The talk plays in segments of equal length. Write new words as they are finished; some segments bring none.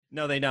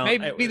No, they don't.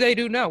 Maybe they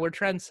do now. We're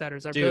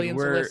trendsetters. Our billions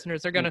of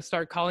listeners are going to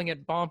start calling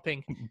it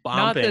bomping.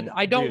 Not that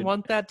I don't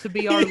want that to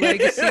be our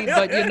legacy,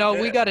 but,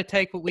 we got to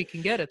take what we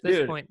can get at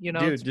this point.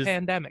 It's a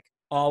pandemic.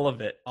 All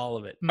of it.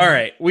 All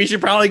right. We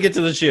should probably get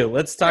to the shoe.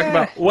 Let's talk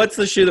about what's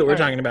the shoe that we're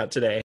talking about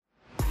today.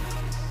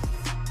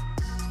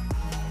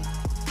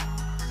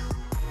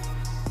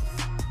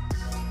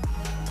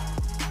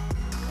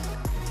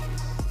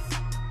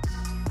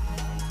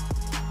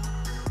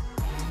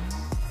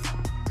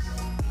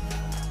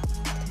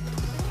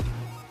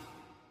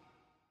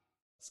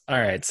 All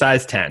right,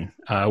 size 10.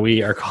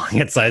 We are calling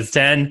it size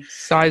 10.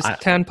 Size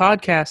 10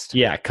 podcast.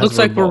 Yeah. Looks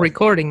like we're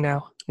recording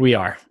now. We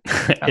are.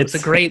 It's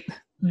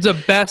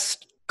the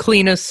best,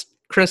 cleanest,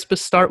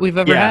 crispest start we've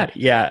ever had.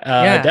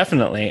 Yeah,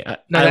 definitely.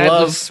 I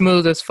love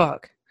smooth as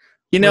fuck.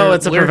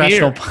 It's a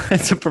professional.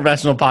 It's a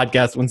professional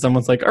podcast when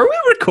someone's like, "Are we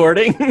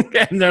recording?"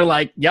 And they're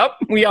like, "Yep,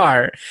 we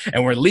are,"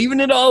 and we're leaving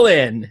it all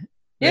in.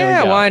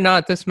 Yeah, why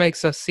not? This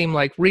makes us seem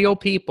like real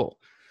people.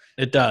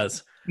 It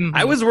does. Mm-hmm.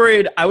 I was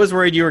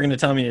worried you were going to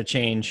tell me to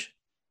change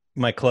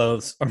my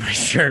clothes or my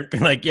shirt. Be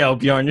like, "Yo,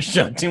 Bjorn, you're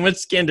showing too much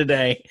skin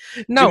today."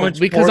 No,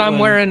 because I'm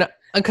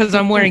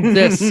wearing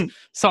this,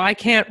 so I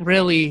can't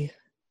really.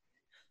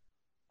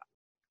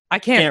 I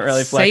can't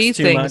really say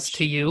things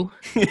to you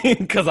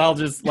because I'll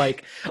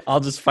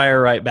just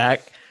fire right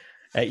back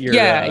at your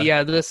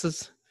this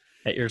is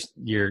at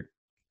your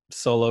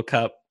solo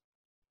cup.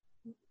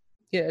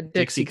 Yeah,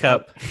 Dixie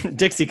cup.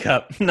 Dixie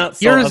cup.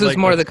 Not yours is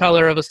more the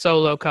color of a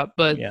solo cup,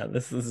 but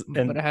this is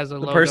but it has a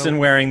logo. Person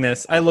wearing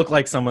this, I look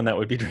like someone that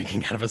would be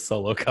drinking out of a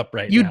solo cup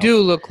right now. You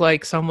do look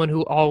like someone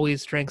who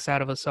always drinks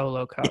out of a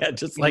solo cup. Yeah,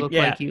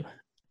 like you.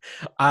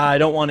 I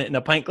don't want it in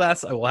a pint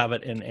glass. I will have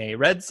it in a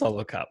red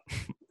solo cup.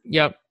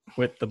 Yep.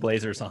 With the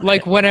Blazers on.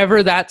 Like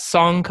whenever that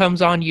song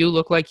comes on, you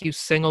look like you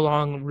sing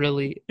along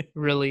really,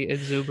 really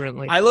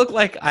exuberantly. I look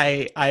like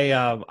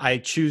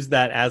I choose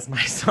that as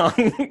my song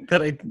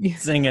that I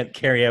sing at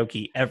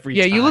karaoke every time.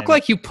 Yeah, you look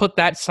like you put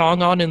that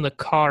song on in the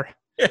car.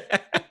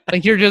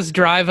 Like you're just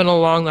driving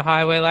along the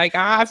highway like,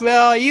 I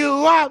fill you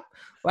up,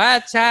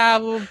 let's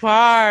have a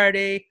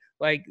party.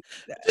 Like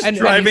and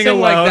driving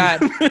alone. Like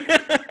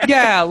that.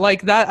 Yeah,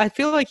 like that. I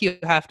feel like you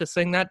have to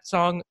sing that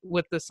song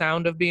with the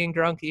sound of being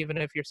drunk, even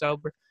if you're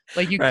sober.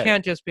 Like you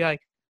can't just be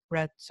like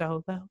red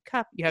solo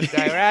cup. You have to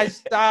go red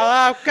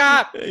solo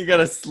cup. You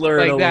gotta slur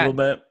it a little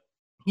bit.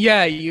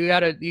 Yeah, you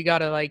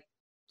gotta like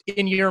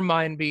in your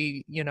mind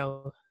be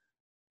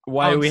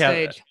why do we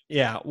stage.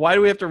 Why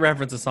do we have to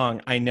reference a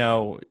song I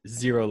know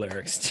zero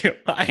lyrics to?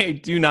 I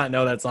do not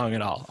know that song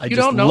at all. I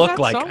just look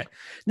like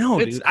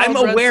dude, I'm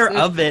aware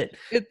of it.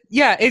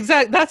 Yeah,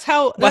 exactly. That's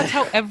how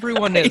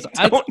everyone is.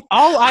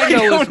 All I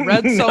know is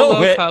red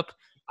solo cup.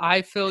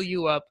 I fill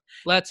you up.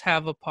 Let's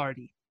have a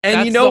party. And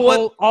that's you know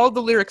what? All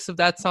the lyrics of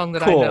that song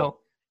that I know.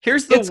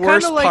 Here's the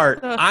worst part.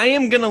 I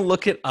am going to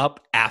look it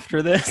up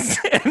after this,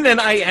 and then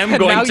I am going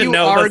to know the song.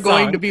 Now you are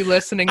going to be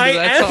listening to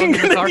that song. I am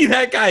going to be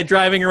that guy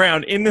driving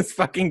around in this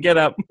fucking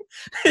getup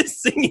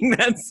singing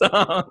that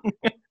song.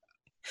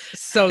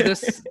 So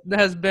this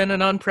has been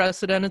an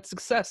unprecedented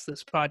success,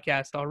 this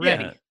podcast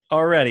already. Yeah,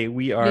 already.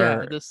 We are...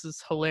 Yeah, this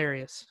is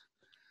hilarious.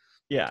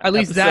 Yeah. At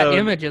least that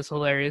image is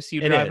hilarious.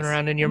 You driving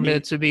around in your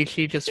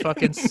Mitsubishi just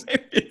fucking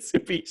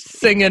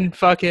singing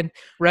fucking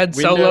red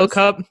solo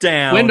cup.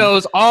 Down.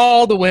 Windows,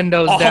 all the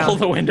windows down. All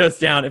the windows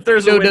down. If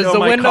there's a window does the in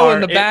my window car,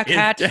 in the back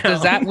hatch,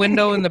 does that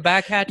window in the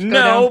back hatch go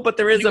No, down? But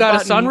there is you a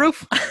got button. A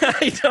sunroof?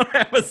 I don't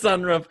have a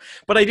sunroof,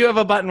 but I do have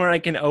a button where I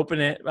can open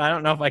it. I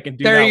don't know if I can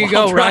do that. There you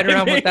go, right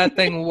around with that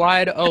thing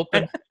wide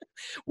open.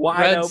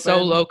 Red open.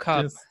 Solo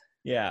cup.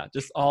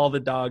 Just all the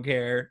dog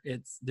hair.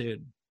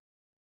 Dude.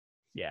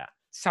 Yeah.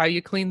 It's how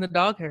you clean the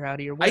dog hair out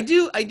of your whip.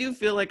 I do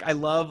feel like I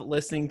love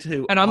listening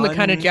to and I'm the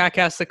kind of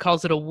jackass that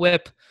calls it a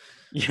whip.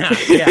 Yeah.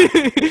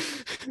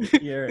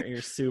 your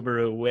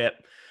Subaru whip.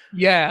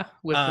 Yeah,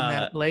 with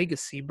that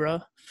legacy, bro.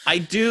 I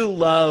do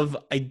love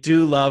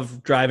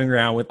driving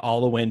around with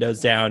all the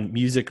windows down,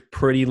 music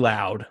pretty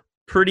loud.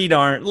 Pretty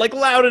darn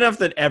loud enough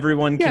that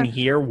everyone can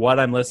hear what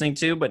I'm listening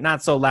to, but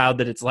not so loud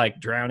that it's like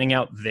drowning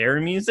out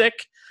their music.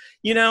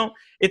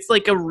 It's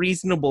like a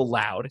reasonable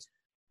loud.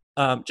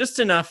 Just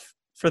enough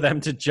for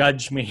them to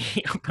judge me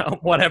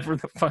about whatever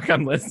the fuck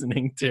I'm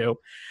listening to.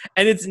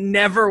 And it's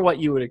never what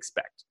you would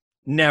expect.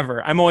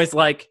 Never. I'm always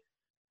like,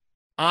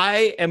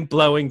 I am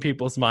blowing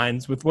people's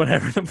minds with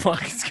whatever the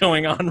fuck is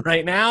going on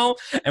right now.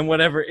 And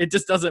whatever, it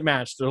just doesn't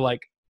match. They're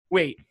like,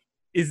 wait,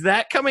 is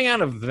that coming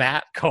out of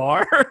that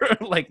car?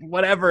 Like,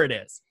 whatever it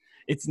is.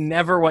 It's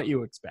never what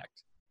you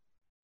expect.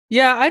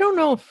 Yeah, I don't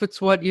know if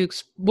it's what you...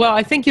 Well,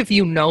 I think if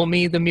you know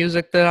me, the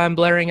music that I'm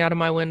blaring out of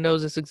my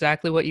windows is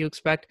exactly what you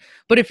expect.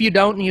 But if you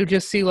don't, and you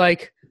just see,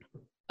 like,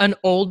 an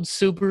old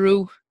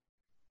Subaru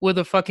with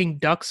a fucking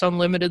Ducks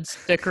Unlimited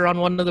sticker on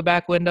one of the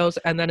back windows,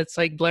 and then it's,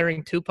 like,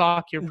 blaring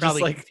Tupac, you're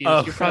probably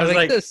confused. You're probably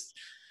like, this...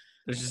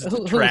 There's just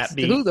a trap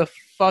beat. Who the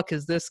fuck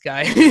is this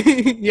guy?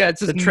 Yeah,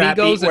 it's just the trap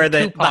beat where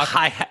the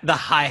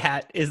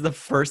hi-hat is the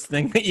first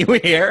thing that you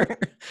hear.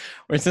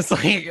 Where it's just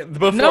like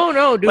before,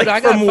 no, dude. Like I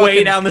got from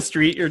way down the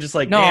street. You're just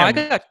like, no. damn. I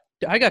got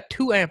got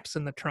 2 amps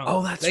in the trunk.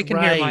 Oh, that's they can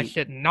right. hear my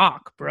shit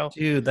knock, bro.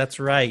 Dude, that's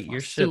right. Your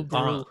shit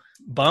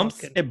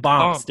bumps. It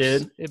bumps,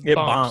 dude. It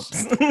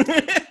bumps.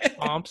 Bumps.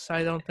 Bumps.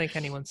 I don't think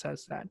anyone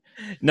says that.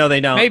 No,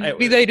 they don't.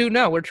 Maybe they do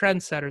now. We're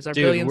trendsetters. Our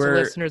billions of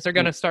listeners are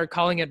gonna start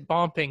calling it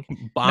bomping.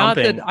 Not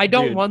that I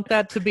don't want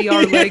that to be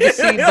our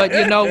legacy,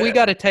 but we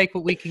got to take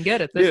what we can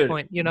get at this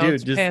point.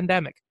 It's a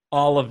pandemic.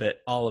 All of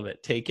it.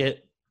 Take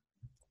it.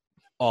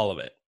 All of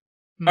it.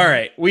 All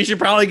right, we should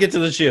probably get to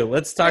the shoe.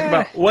 Let's talk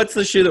about what's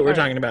the shoe that we're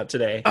talking about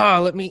today.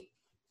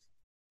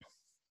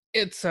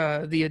 It's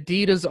the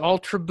Adidas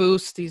Ultra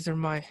Boost. These are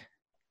mine.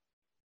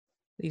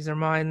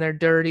 They're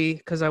dirty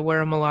because I wear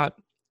them a lot.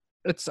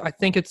 I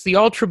think it's the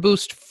Ultra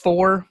Boost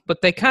 4,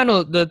 but they kind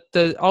of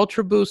the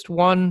Ultra Boost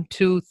 1,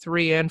 2,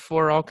 3, and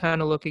 4 all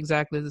kind of look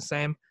exactly the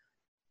same.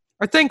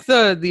 I think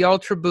the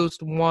Ultra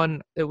Boost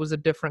 1, it was a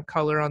different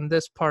color on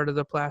this part of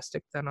the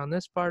plastic than on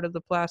this part of the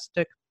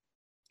plastic.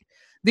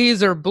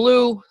 These are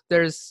blue.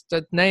 There's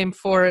the name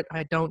for it.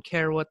 I don't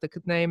care what the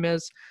name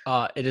is.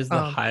 It is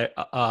the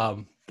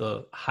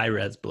high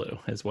res blue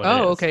is what it is.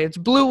 Oh, okay. It's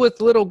blue with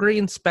little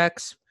green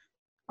specks.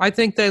 I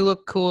think they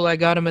look cool. I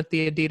got them at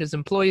the Adidas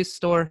employees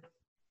store.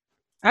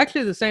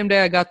 Actually, the same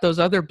day I got those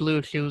other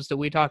blue shoes that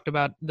we talked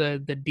about, the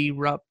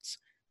D-Rupts,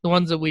 the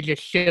ones that we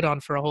just shit on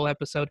for a whole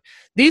episode.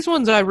 These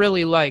ones I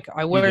really like.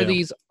 I wear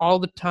these all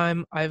the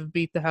time. I've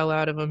beat the hell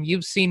out of them.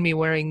 You've seen me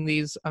wearing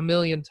these a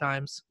million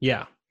times.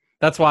 Yeah.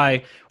 That's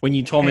why when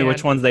you told me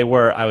which ones they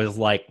were, I was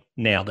like,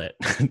 nailed it.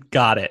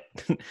 Got it.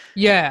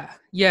 Yeah,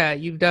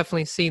 you've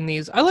definitely seen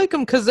these. I like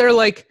them because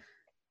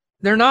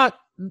they're not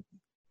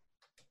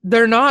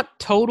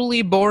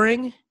totally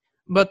boring,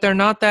 but they're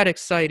not that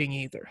exciting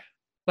either.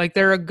 Like,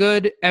 they're a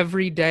good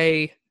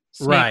everyday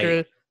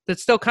sneaker that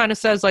still kind of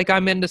says, like,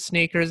 I'm into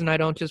sneakers and I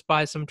don't just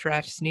buy some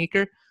trash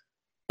sneaker.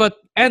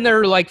 And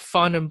they're, like,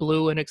 fun and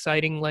blue and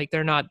exciting. Like,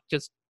 they're not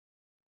just,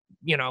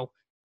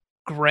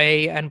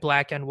 gray and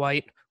black and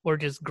white. Or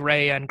just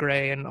gray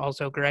and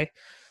also gray.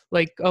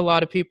 Like a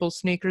lot of people's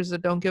sneakers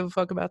that don't give a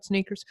fuck about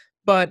sneakers.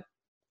 But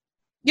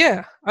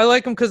yeah, I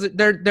like them because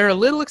they're a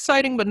little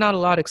exciting, but not a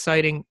lot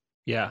exciting.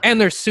 Yeah.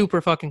 And they're super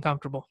fucking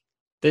comfortable.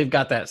 They've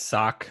got that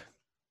sock.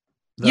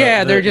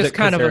 They're just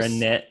kind of a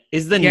knit.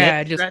 Is the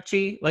knit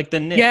stretchy? Like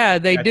the knit? Yeah,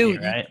 they do.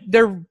 Right?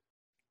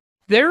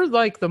 They're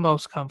like the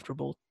most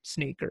comfortable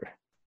sneaker.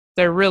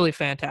 They're really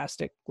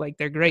fantastic. Like,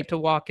 they're great to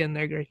walk in.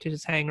 They're great to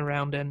just hang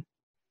around in.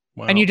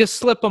 Wow. And you just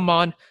slip them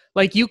on.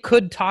 Like, you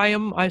could tie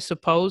them, I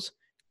suppose,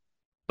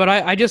 but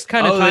I just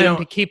kind of tie them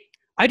to keep.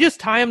 I just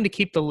tie them to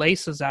keep the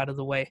laces out of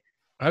the way.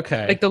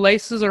 Okay. Like, the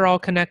laces are all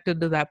connected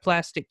to that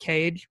plastic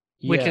cage,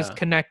 which is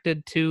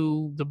connected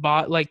to the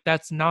bot. Like,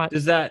 that's not.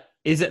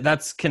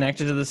 That's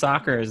connected to the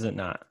sock, or is it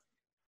not?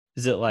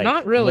 Is it like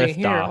not really? Lift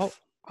Here, off?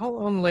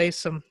 I'll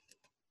unlace them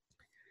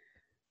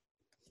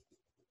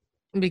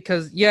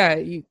because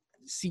you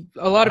see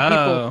a lot of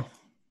people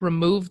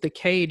remove the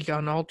cage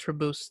on Ultra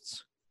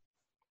Boosts.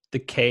 The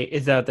cage,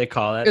 is that what they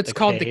call it? It's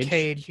called the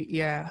cage,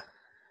 yeah.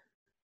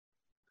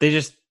 They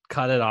just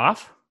cut it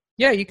off?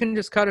 Yeah, you can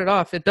just cut it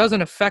off. It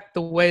doesn't affect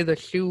the way the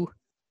shoe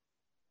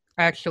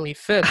actually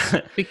fits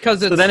because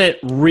so then it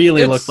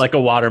really looks like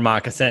a water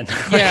moccasin.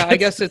 Yeah, I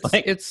guess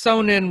it's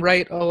sewn in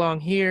right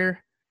along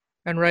here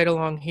and right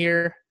along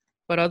here.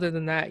 But other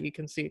than that, you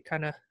can see it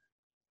kind of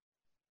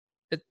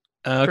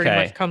pretty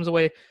much comes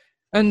away.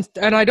 And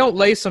I don't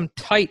lace them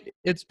tight.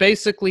 It's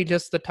basically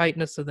just the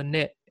tightness of the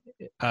knit.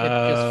 It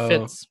just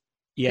fits.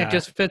 Yeah, it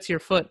just fits your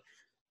foot.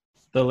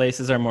 The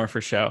laces are more for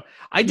show.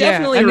 I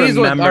definitely and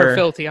remember. These are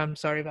filthy. I'm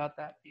sorry about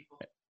that, people.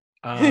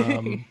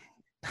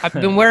 I've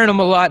been wearing them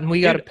a lot, and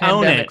we got a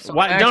pandemic. So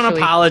don't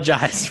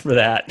apologize for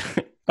that.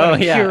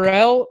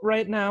 Purell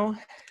right now.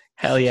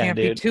 Hell yeah, can't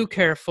dude. Be too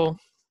careful.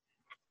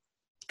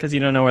 Because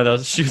you don't know where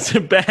those shoes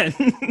have been.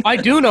 I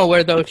do know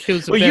where those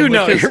shoes have been.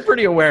 Well, you're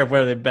pretty aware of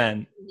where they've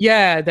been.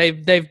 Yeah,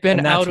 they've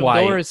been out of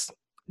doors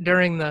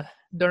during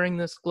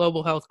this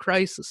global health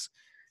crisis,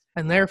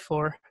 and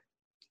therefore,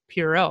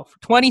 Purell for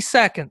 20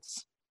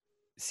 seconds.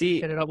 See,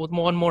 hit it up with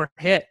one more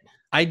hit.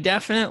 I'm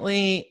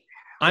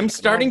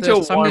starting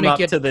to warm up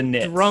to the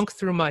knits. Drunk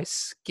through my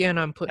skin.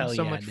 I'm putting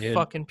much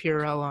fucking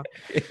Purell on.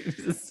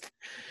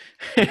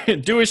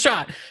 Do a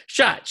shot.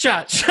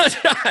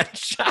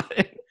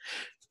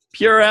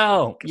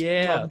 Purell.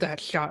 Yeah. Love that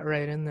shot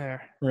right in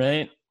there.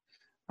 Right.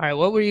 All right.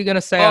 What were you going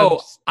to say?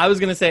 I was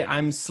going to say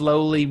I'm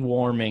slowly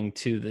warming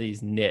to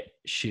these knit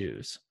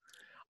shoes.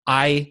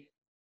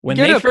 When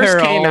they first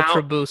came out,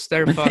 Ultra Boost,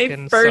 they're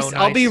fucking so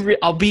nice.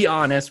 I'll be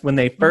honest. When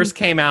they first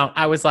came out,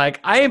 I was like,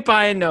 I ain't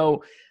buying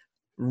no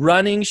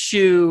running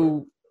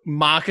shoe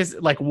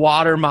moccasin, like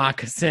water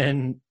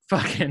moccasin,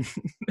 fucking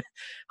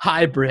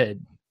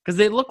hybrid, because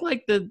they look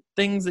like the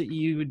things that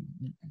you would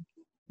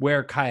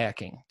wear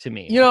kayaking to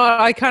me.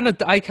 I kind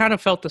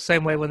of felt the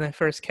same way when they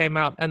first came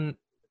out, and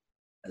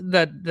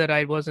that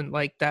I wasn't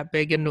like that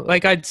big into.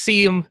 Like, I'd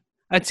see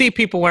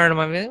people wearing them.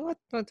 I'm like,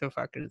 what the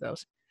fuck are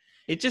those?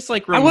 It just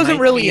like I wasn't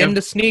really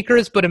into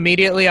sneakers, but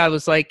immediately I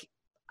was like,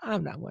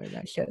 I'm not wearing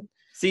that shit.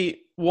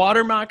 See,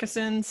 water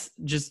moccasins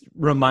just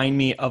remind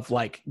me of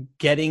like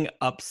getting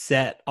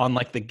upset on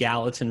like the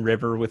Gallatin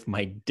River with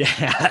my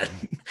dad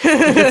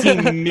because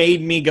he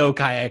made me go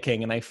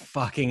kayaking and I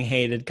fucking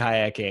hated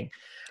kayaking.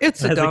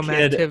 It's a As a dumb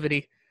kid,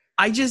 activity.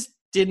 I just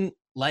didn't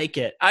like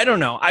it. I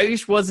don't know. I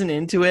just wasn't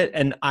into it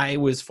and I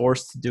was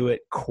forced to do it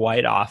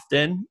quite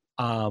often.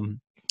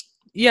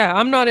 Yeah,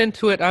 I'm not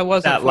into it. I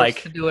wasn't That forced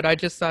like to do it. I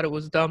just thought it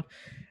was dumb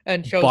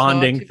and chose not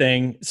bonding to.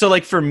 thing. So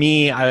like for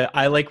me,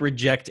 I like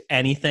reject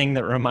anything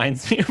that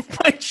reminds me of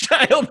my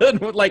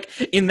childhood like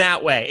in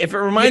that way. If it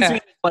reminds me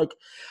of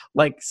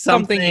like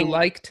something you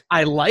liked.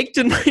 I liked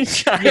in my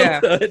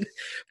childhood,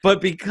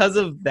 but because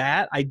of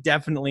that, I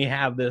definitely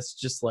have this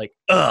just like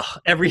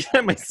every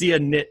time I see a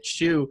knit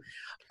shoe.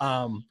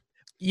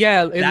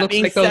 Yeah, it looks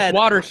like those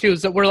water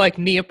shoes that were like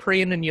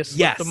neoprene and you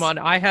slip them on.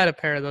 I had a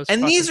pair of those.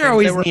 And these are things.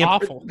 always they were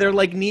awful. They're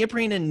like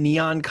neoprene and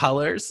neon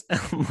colors.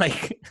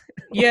 Like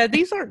yeah,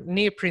 these aren't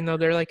neoprene though.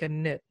 They're like a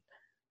knit.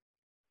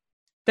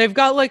 They've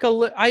got like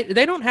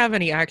they don't have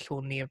any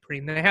actual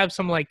neoprene. They have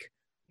some like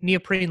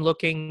neoprene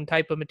looking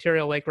type of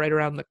material like right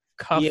around the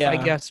cuff, I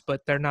guess,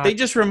 but they're not. They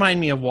just remind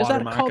me of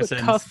water moccasins. Is that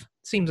called a cuff?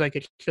 Seems like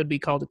it should be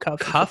called a cuff.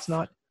 Cuff? It's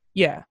not.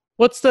 Yeah.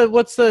 What's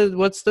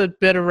the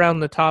bit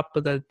around the top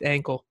of the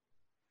ankle?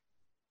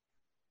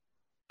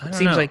 It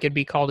seems like it'd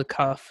be called a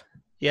cuff.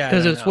 Yeah.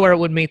 Because it's where it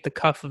would meet the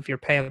cuff of your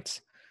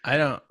pants.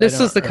 This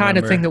is the kind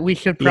of thing that we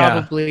should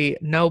probably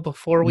know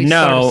before we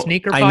start a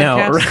sneaker podcast. I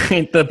know,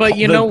 right? But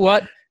you know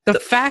what? The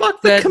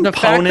fact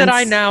that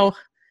I now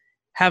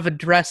have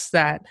addressed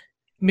that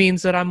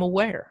means that I'm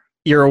aware.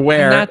 You're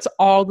aware. And that's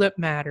all that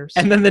matters.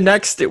 And then the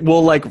next,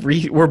 we'll like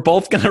we're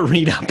both gonna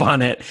read up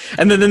on it.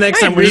 And then the next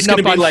time we're just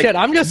gonna be like, shit.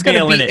 I'm just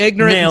gonna be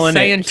ignorant and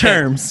saying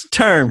terms.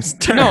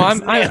 No,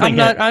 I'm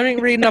not. I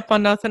ain't reading up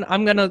on nothing.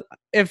 I'm gonna.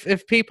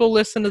 If people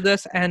listen to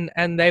this and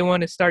they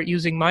want to start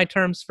using my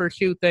terms for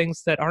shoe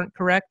things that aren't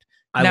correct,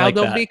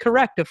 they'll be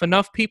correct. If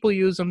enough people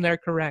use them, they're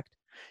correct.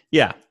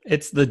 Yeah,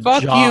 it's the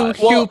fuck you,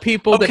 shoe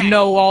people that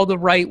know all the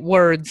right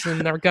words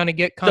and they're gonna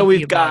get comfy. So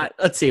we've got.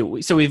 Let's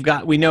see. So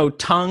we know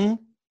tongue,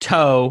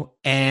 toe,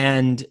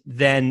 and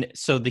then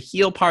so the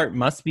heel part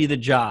must be the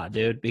jaw,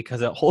 dude,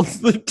 because it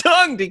holds the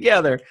tongue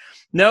together.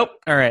 Nope.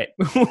 All right,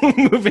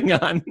 moving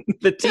on.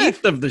 The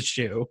teeth of the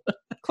shoe.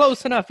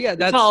 Close enough. Yeah,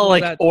 that's all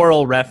like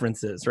oral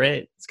references,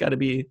 right? It's got to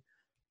be.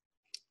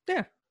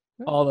 Yeah.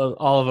 All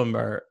of them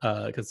are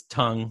because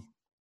tongue,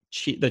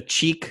 the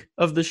cheek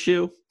of the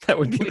shoe. That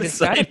would be the is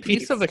that a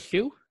piece of a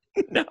shoe?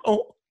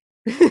 No,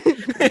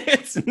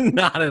 it's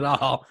not at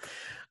all.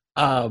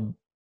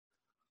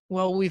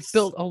 Well, we've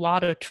built a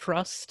lot of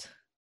trust.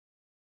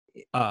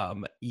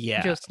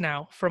 Yeah. Just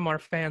now from our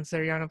fans,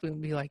 they're gonna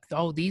be like,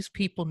 "Oh, these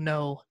people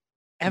know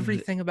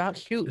everything about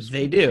shoes."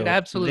 They do. Should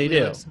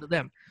absolutely listen to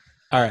them.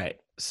 All right.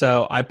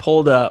 So I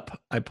pulled up.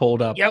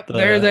 Yep,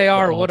 there they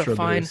are. What a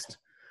find!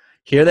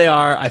 Here they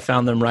are. I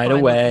found them right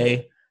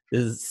away.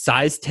 This is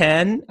size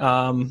 10.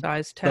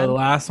 Size 10. The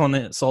last one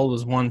that sold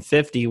was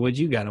 $150. What'd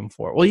you get them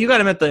for? Well, you got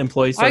them at the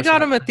employee store. I got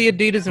them at the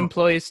Adidas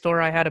employee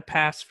store. I had a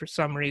pass for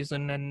some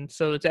reason, and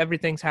so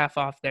everything's half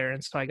off there,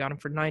 and so I got them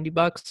for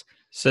 $90.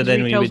 So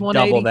then we would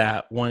double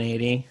that,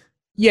 180.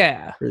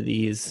 Yeah, for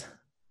these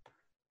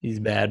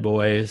bad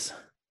boys.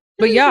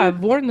 But yeah, I've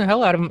worn the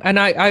hell out of them, and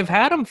I've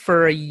had them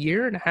for a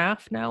year and a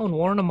half now, and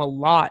worn them a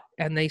lot,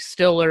 and they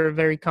still are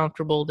very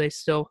comfortable. They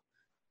still.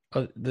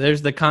 Oh,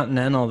 there's the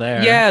Continental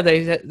there. Yeah,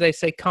 they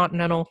say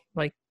Continental,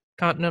 like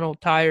Continental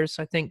tires,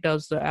 I think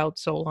does the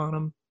outsole on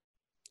them.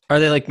 Are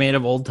they like made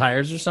of old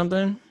tires or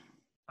something?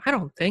 I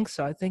don't think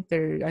so. I think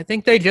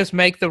they just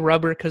make the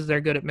rubber because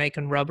they're good at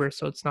making rubber,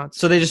 so it's not.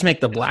 So they just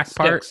make the black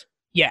part.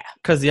 Yeah,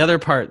 because the other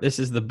part, this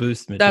is the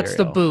Boost material. That's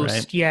the Boost,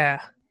 right?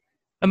 Yeah,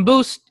 and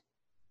Boost.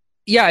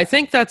 Yeah, I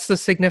think that's the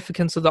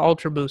significance of the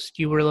Ultra Boost.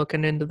 You were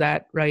looking into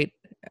that, right?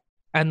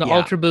 And the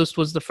Ultra Boost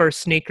was the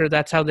first sneaker.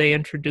 That's how they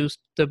introduced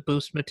the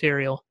Boost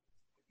material.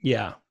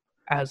 Yeah.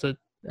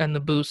 And the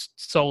Boost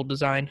sole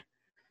design.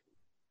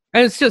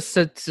 And it's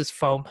just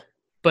foam.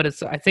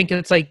 But I think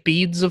it's like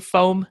beads of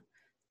foam.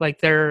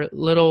 Like they're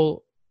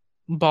little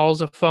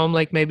balls of foam,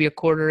 like maybe a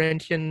 1/4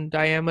 inch in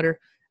diameter.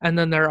 And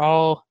then they're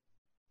all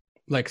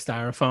like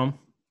styrofoam.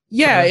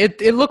 Yeah,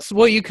 it looks,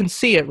 well, you can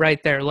see it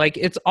right there. Like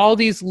it's all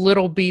these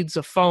little beads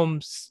of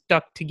foam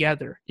stuck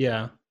together.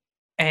 Yeah.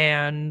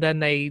 And then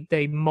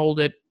they mold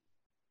it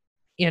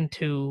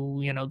into,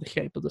 the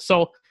shape of the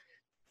sole.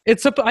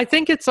 I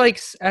think it's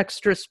like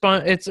extra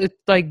spun. It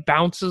like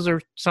bounces or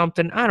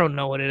something. I don't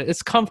know what it is.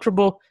 It's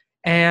comfortable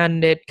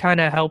and it kind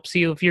of helps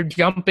you if you're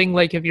jumping.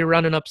 Like if you're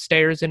running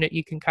upstairs in it,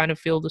 you can kind of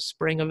feel the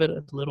spring of it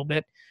a little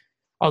bit.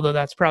 Although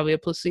that's probably a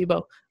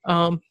placebo.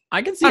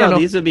 I can see how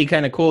these would be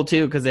kind of cool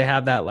too because they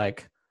have that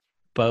like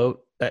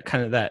boat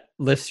that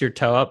lifts your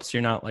toe up so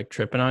you're not like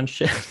tripping on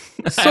shit.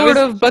 Sort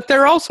of, but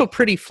they're also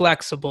pretty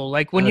flexible.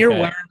 Like when you're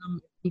wearing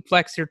them, you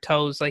flex your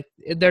toes. Like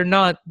they're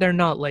not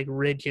like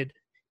rigid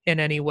in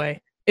any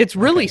way. It's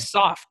really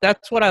soft.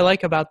 That's what I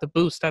like about the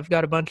Boost. I've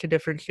got a bunch of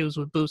different shoes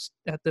with Boost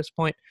at this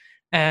point,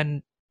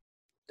 and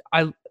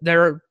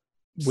they're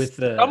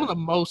some of the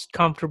most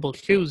comfortable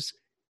shoes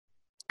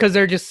because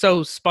they're just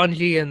so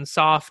spongy and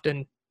soft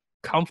and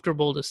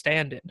comfortable to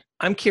stand in.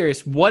 I'm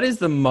curious, what do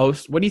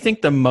you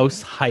think the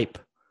most hype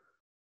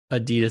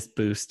Adidas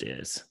Boost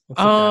is?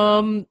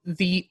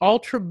 The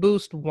Ultra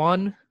Boost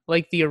 1,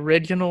 like the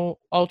original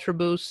Ultra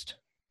Boost.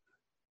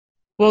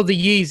 Well, the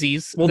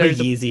Yeezys. Well, the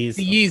Yeezys.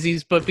 The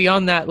Yeezys, but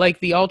beyond that, like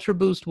the Ultra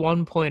Boost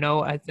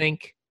 1.0, I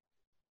think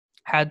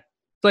had,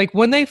 like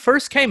when they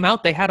first came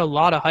out, they had a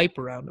lot of hype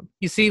around them.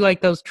 You see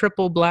like those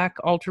triple black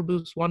Ultra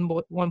Boost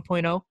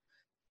 1.0?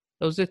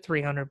 Those are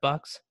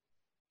 $300.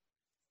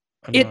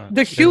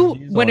 The shoe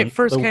when it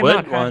first came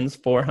out, the wood one's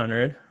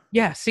 $400.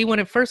 Yeah, see, when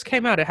it first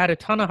came out, it had a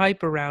ton of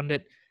hype around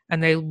it,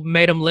 and they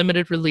made them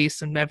limited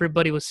release, and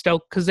everybody was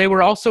stoked because they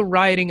were also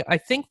riding. I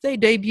think they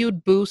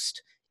debuted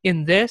Boost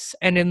in this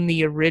and in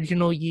the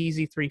original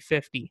Yeezy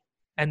 350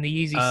 and the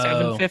Yeezy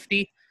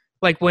 750.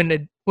 Like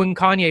when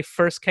Kanye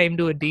first came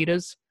to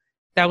Adidas,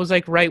 that was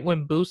like right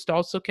when Boost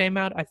also came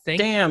out. I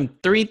think. Damn,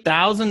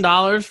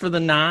 $3,000 for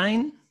the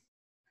 9.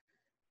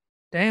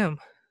 Damn.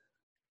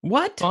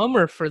 What?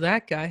 Bummer for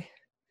that guy.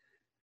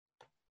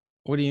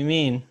 What do you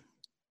mean?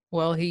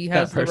 Well, he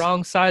has the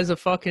wrong size of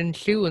fucking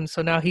shoe, and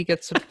so now he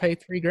gets to pay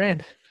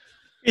 $3,000.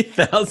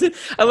 3,000.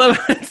 I love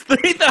it. It's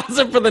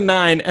 3,000 for the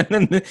 9,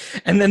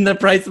 and then the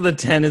price of the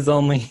 10 is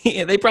only.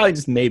 They probably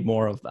just made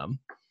more of them.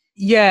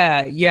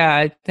 Yeah.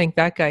 I think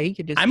that guy, he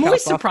could just. I'm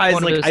always surprised,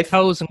 one of his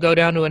toes and go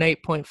down to an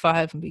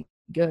 8.5 and be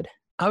good.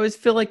 I always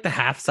feel like the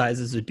half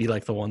sizes would be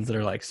like the ones that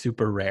are like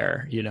super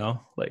rare, you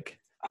know, like.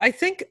 I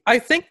think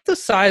the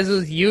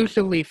sizes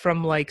usually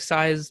from like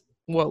size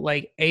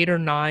 8 or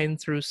 9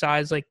 through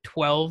size like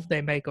 12,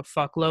 they make a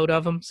fuckload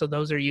of them. So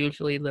those are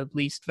usually the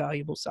least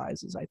valuable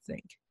sizes, I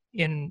think,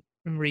 in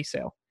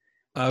resale.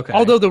 Okay.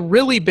 Although the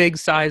really big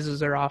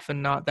sizes are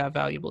often not that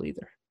valuable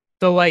either.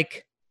 The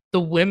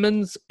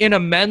women's in a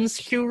men's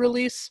shoe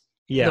release,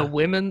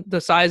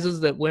 the sizes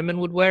that women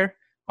would wear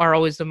are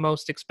always the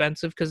most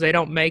expensive because they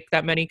don't make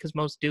that many because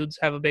most dudes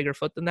have a bigger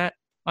foot than that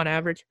on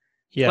average.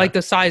 Yeah. Like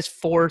the size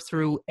 4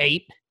 through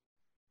 8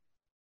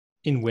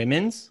 in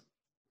women's.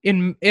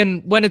 In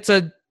when it's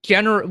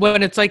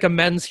when it's like a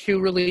men's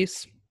shoe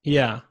release.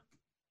 Yeah.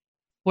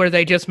 Where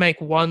they just make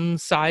one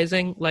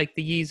sizing, like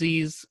the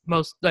Yeezys,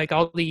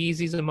 all the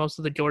Yeezys and most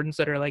of the Jordans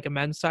that are like a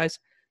men's size.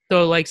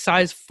 So like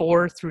size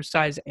 4 through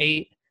size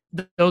 8,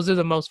 those are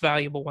the most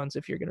valuable ones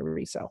if you're going to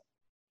resell.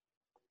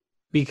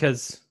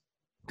 Because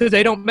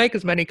they don't make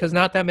as many, because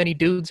not that many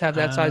dudes have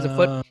that size of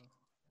foot.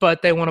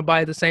 But they want to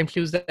buy the same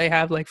shoes that they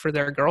have, like for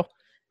their girl,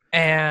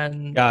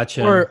 and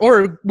gotcha.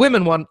 Or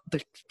women want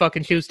the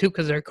fucking shoes too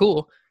because they're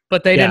cool,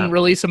 but they didn't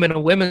release them in a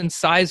women's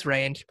size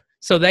range,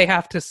 so they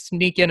have to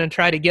sneak in and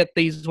try to get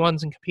these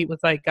ones and compete with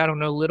like I don't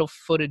know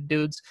little-footed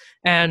dudes,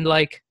 and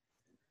like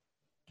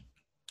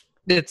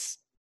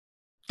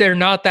they're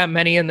not that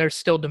many, and there's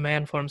still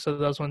demand for them, so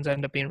those ones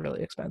end up being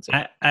really expensive.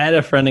 I had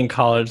a friend in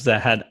college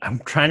that had. I'm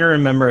trying to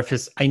remember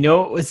if I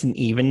know it was an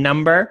even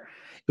number.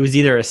 It was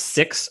either a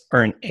 6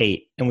 or an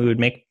 8, and we would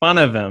make fun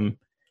of him.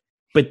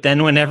 But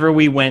then whenever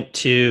we went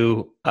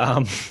to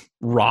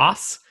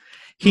Ross,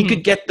 he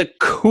could get the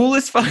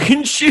coolest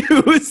fucking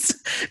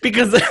shoes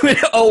because they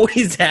would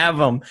always have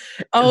them.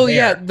 Oh, there.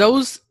 Yeah.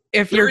 Those,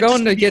 if you're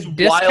going to get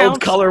discounts.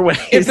 Wild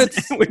colorways,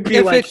 it would be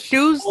like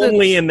shoes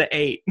only in the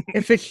 8.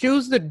 If it's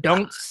shoes that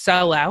don't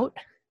sell out,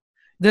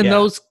 then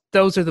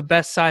those are the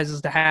best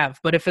sizes to have.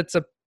 But if it's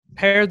a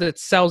pair that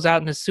sells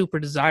out and is super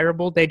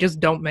desirable, they just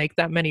don't make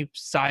that many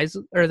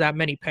sizes or that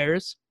many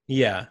pairs.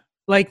 Yeah.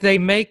 Like they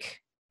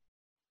make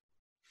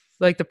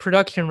like the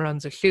production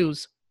runs of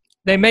shoes.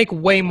 They make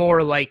way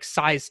more like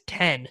size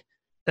 10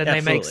 than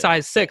they make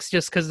size 6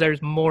 just because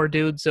there's more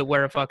dudes that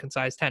wear a fucking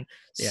size 10.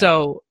 Yeah.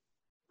 So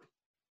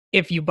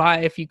if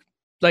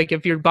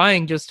you're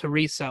buying just to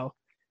resell,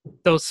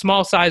 those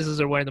small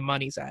sizes are where the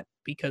money's at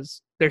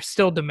because there's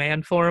still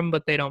demand for them,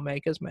 but they don't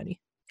make as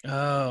many.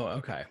 Oh,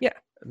 okay. Yeah.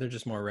 They're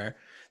just more rare.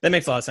 That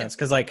makes a lot of sense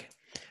because, like,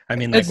 I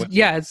mean, like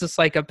it's just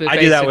like a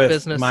basic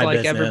business. Like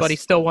business. Everybody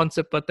still wants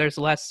it, but there's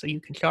less, so you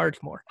can charge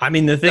more. I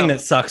mean, the thing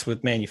that sucks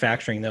with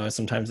manufacturing though is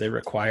sometimes they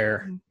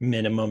require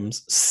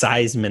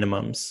size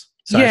minutes.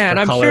 Yeah, and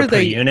I'm sure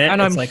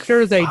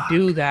they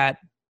do that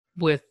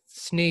with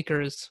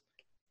sneakers.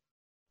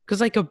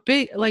 Because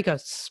like a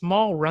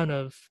small run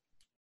of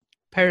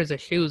pairs of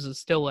shoes is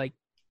still like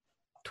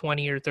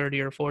 20 or 30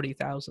 or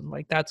 40,000.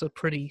 Like that's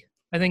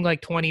I think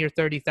like 20 or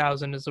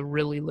 30,000 is a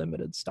really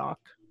limited stock.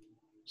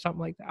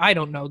 Something like that. I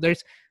don't know.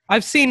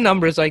 I've seen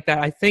numbers like that.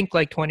 I think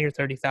like 20 or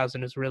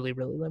 30,000 is really,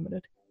 really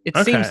limited. It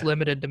seems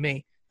limited to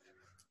me.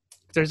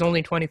 If there's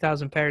only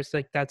 20,000 pairs,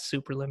 like that's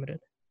super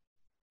limited.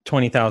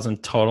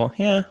 20,000 total.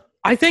 Yeah.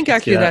 I think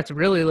actually that's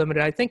really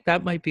limited. I think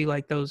that might be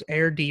like those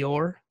Air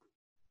Dior,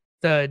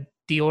 the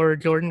Dior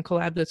Jordan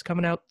collab that's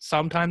coming out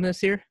sometime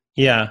this year.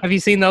 Yeah. Have you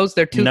seen those?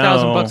 They're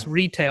 $2,000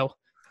 retail.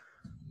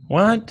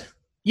 What?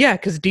 Yeah,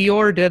 because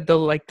Dior did the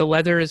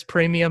leather is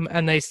premium,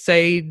 and they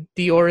say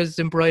Dior is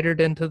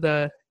embroidered into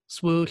the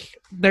swoosh.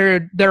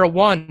 They're a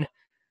one.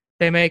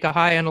 They make a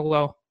high and a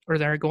low, or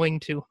they're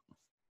going to.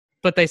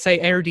 but they say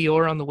Air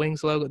Dior on the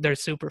Wings logo. They're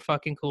super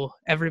fucking cool.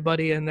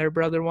 Everybody and their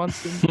brother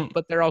wants them,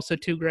 but they're also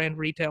 $2,000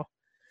 retail.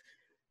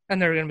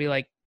 And they're going to be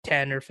like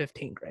 10 or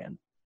 15 grand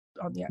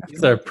on the aftermarket.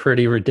 These are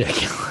pretty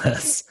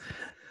ridiculous.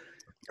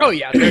 Oh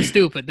yeah, they're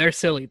stupid. They're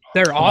silly.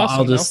 They're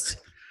awesome.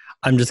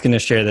 I'm just going to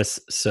share this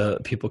so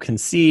people can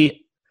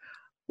see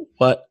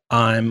what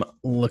I'm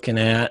looking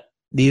at.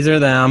 These are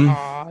them.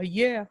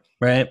 Yeah.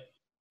 Right?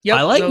 Yep,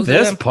 I like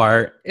this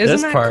part.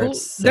 Isn't that cool?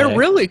 They're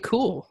really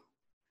cool.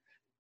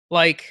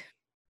 Like,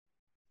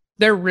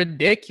 they're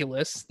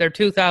ridiculous. They're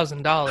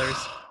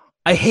 $2,000.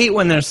 I hate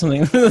when there's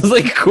something that's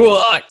like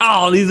cool. Like,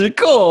 oh, these are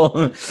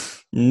cool.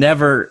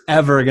 Never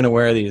ever gonna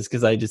wear these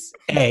because I just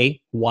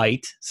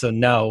white. So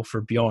no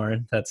for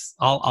Bjorn. That's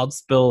I'll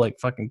spill like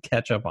fucking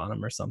ketchup on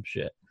them or some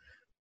shit.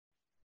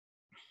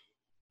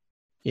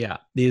 Yeah,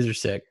 these are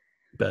sick,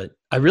 but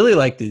I really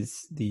like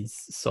these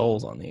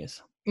soles on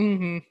these.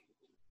 Mm-hmm.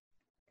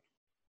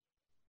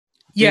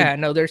 Yeah,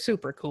 no, they're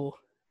super cool.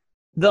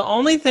 The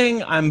only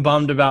thing I'm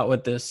bummed about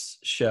with this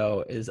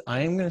show is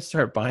I am going to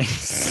start buying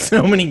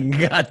so many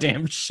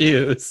goddamn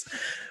shoes.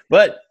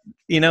 But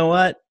you know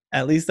what?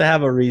 At least I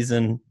have a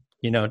reason,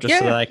 so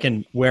that I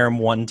can wear them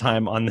one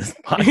time on this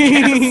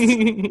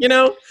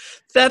podcast.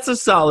 That's a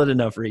solid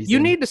enough reason. You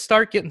need to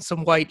start getting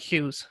some white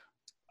shoes.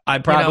 I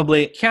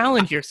probably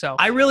challenge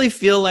yourself. I really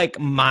feel like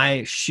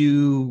my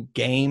shoe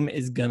game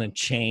is going to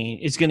change.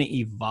 It's going to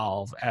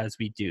evolve as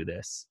we do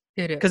this.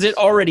 It is. Because it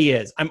already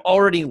is. I'm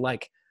already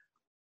like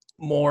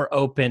more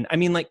open. I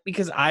mean, like,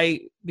 because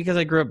I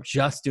grew up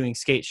just doing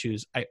skate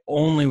shoes, I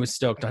only was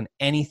stoked on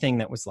anything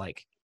that was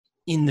like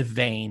in the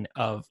vein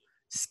of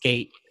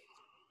skate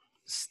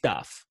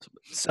stuff.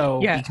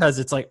 So because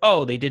it's like,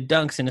 oh, they did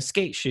dunks in a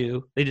skate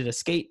shoe, they did a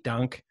skate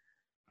dunk,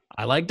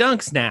 I like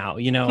dunks now,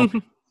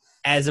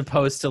 as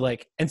opposed to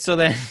like, and so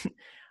then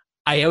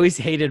I always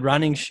hated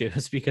running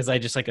shoes because I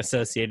just like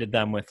associated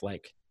them with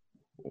like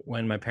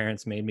when my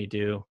parents made me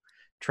do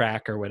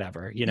track or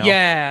whatever,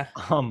 because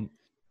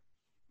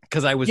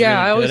I was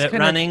really good at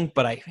running,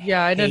 but I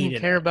didn't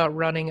care about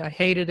running. I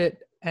hated it,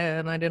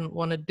 and I didn't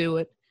want to do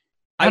it.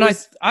 And I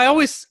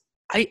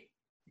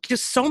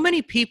just so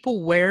many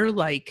people wear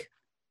like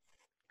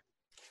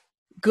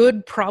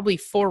good, probably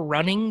for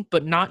running,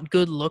 but not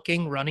good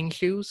looking running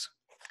shoes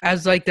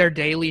as like their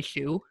daily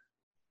shoe.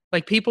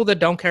 Like people that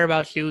don't care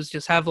about shoes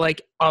just have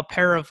like a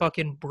pair of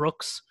fucking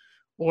Brooks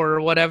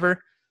or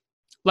whatever,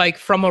 like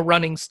from a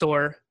running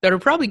store that are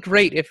probably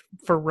great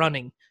for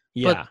running.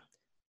 Yeah.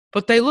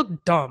 But they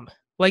look dumb.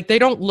 Like, they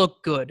don't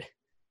look good.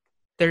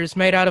 They're just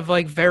made out of,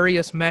 like,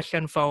 various mesh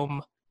and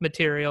foam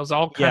materials,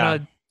 all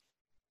kind of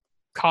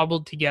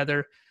cobbled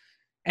together.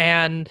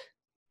 And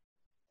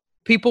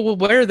people will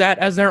wear that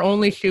as their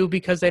only shoe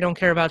because they don't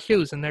care about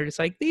shoes. And they're just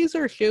like, these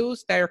are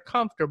shoes, they're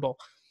comfortable.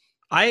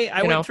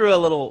 I went through a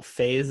little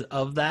phase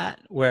of that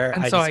where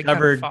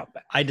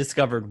I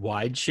discovered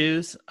wide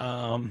shoes.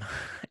 And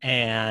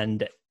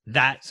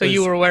that So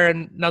you were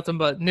wearing nothing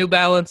but New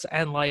Balance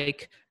and,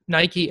 like,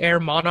 Nike Air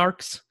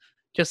Monarchs,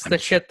 just the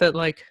shit that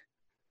like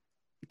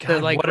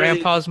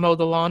grandpas mow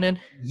the lawn in.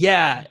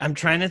 Yeah, I'm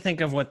trying to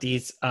think of what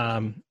these.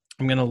 I'm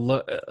gonna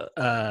look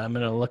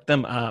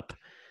them up.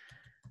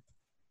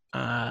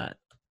 I'm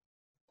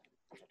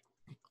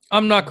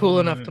not cool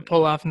enough to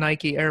pull off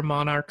Nike Air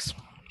Monarchs.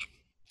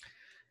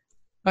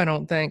 I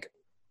don't think.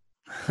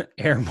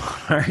 Air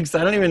Monarchs.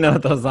 I don't even know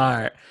what those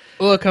are.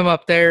 Look them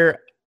up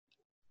there.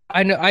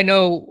 I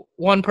know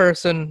one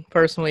person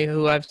personally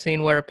who I've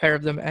seen wear a pair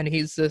of them, and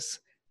he's this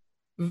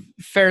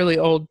fairly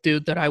old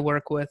dude that I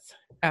work with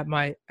at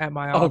my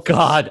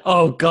office.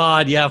 Oh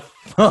God, yeah.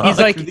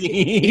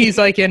 He's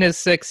like in his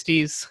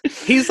 60s.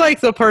 He's like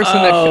the person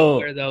that should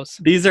wear those.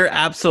 These are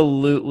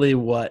absolutely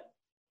what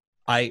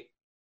I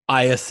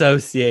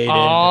associated.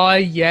 Oh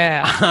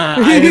yeah.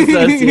 I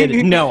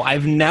associated. No,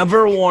 I've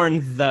never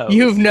worn those.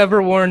 You've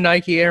never worn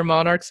Nike Air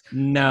Monarchs?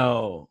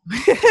 No.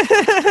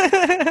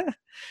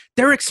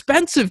 They're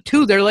expensive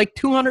too. They're like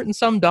 $200 and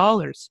some.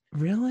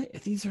 Really?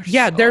 These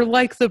are they're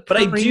like the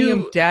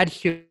premium dad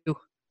shoe.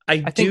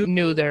 I think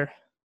new there.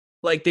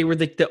 Like they were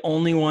the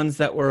only ones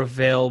that were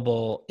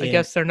available. I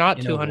guess they're not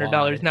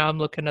 $200. Now I'm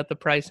looking at the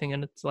pricing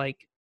and it's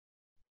like,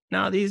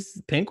 no,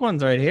 these pink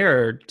ones right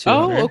here are $200.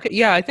 Oh, okay.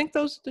 Yeah, I think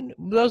those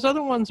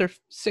other ones are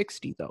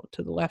 $60 though,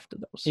 to the left of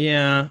those.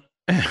 Yeah.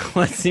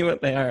 Let's see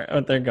what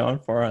they're going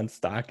for on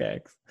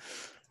StockX.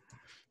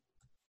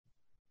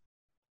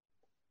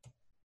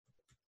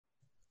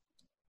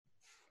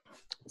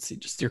 See,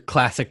 just your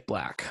classic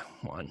black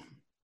one.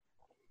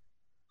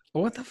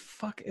 What the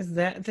fuck is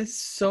that? This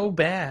is so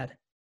bad.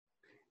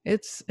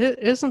 It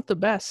isn't the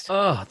best.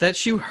 Oh, that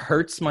shoe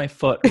hurts my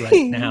foot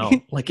right now.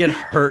 Like it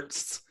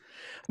hurts.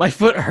 My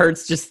foot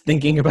hurts just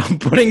thinking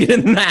about putting it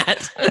in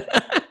that.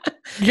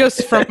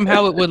 Just from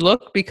how it would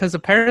look, because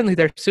apparently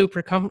they're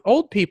super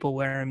old people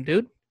wear them,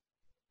 dude.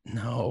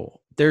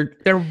 No, they're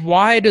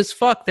wide as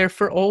fuck. They're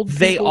for old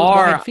people. They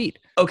are with wide feet.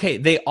 Okay,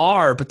 they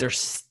are, but they're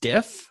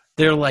stiff.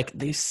 They're like,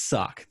 they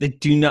suck.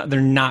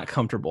 They're not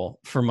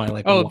comfortable for my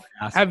like. Oh,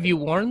 have you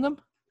worn them?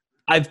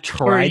 I've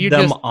tried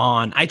them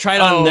on. I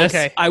tried on this.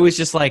 Okay. I was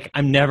just like,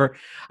 I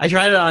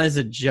tried it on as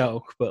a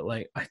joke, but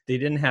like they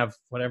didn't have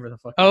whatever the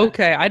fuck.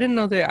 Okay, I didn't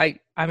know that.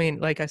 I mean,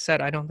 like I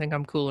said, I don't think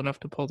I'm cool enough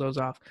to pull those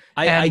off.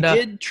 I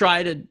did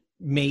try to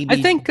maybe.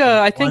 I think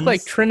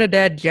like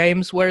Trinidad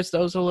James wears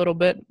those a little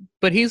bit,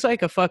 but he's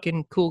like a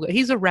fucking cool guy.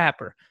 He's a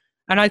rapper.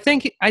 And I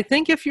think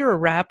if you're a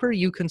rapper,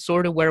 you can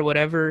sort of wear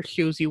whatever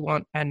shoes you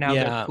want, and now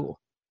they're cool.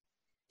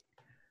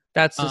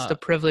 That's just the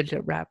privilege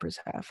that rappers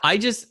have. I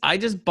just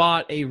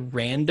bought a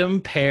random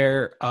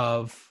pair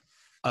of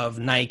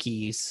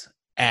Nikes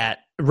at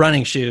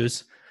running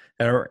shoes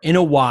that are in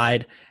a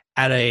wide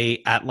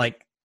at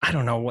like I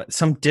don't know what,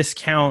 some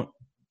discount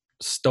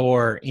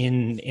store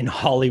in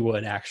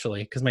Hollywood,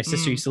 actually, because my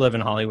sister used to live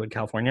in Hollywood,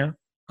 California.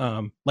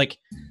 Like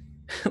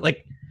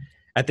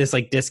at this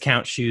like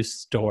discount shoe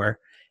store,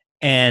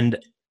 and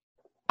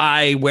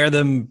I wear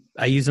them.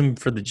 I use them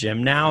for the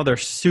gym now. They're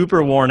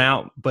super worn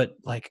out, but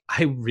like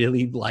I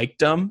really liked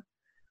them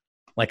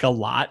like a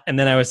lot. And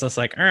then I was just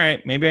like, all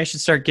right, maybe I should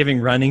start giving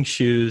running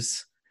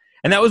shoes.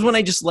 And that was when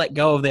I just let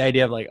go of the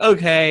idea of like,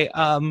 okay.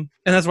 And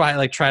that's why I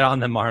like tried on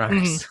the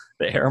Monarchs,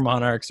 the Air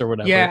Monarchs or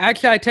whatever. Yeah,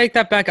 actually I take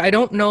that back. I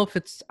don't know if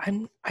it's,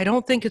 I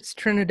don't think it's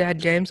Trinidad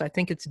James. I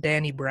think it's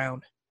Danny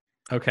Brown.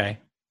 Okay.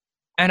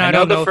 And I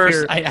don't know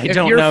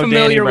if you're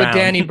familiar with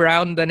Danny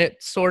Brown, then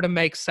it sort of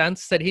makes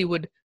sense that he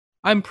would.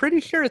 I'm pretty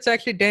sure it's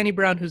actually Danny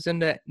Brown who's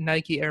into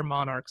Nike Air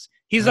Monarchs.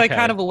 He's like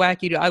kind of a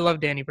wacky dude. I love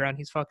Danny Brown.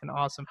 He's fucking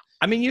awesome.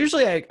 I mean,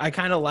 usually I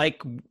kind of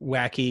like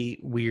wacky,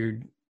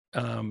 weird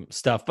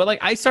stuff. But like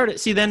I started,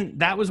 then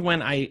that was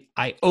when I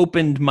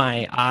opened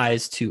my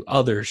eyes to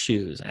other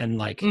shoes. And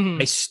like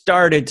I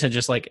started to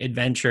just like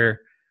adventure.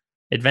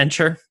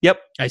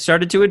 Yep. I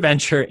started to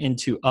adventure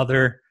into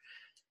other.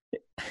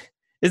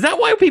 Is that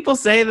why people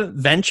say that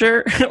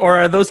venture, or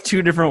are those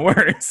two different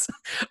words?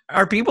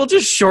 Are people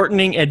just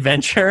shortening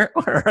adventure,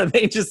 or are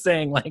they just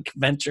saying like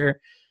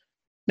venture?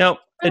 No,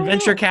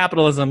 adventure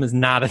capitalism is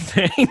not a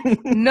thing.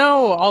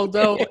 No,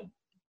 although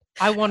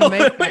I want to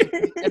make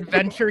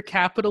adventure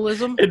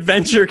capitalism.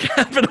 Adventure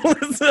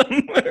capitalism.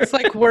 It's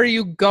like where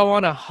you go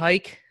on a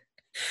hike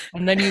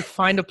and then you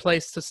find a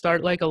place to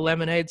start like a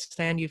lemonade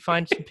stand. You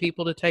find some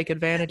people to take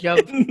advantage of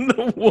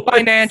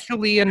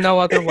financially and no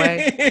other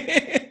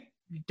way.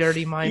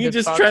 Dirty-minded. You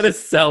just try to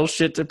sell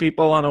shit to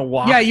people on a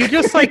walk. Yeah, you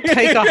just like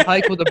take a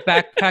hike with a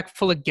backpack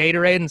full of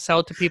Gatorade and sell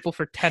it to people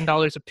for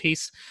 $10 a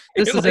piece.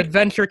 This is like,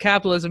 adventure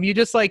capitalism. You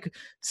just like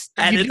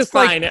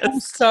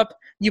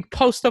you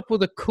post up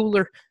with a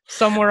cooler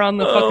somewhere on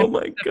the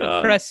fucking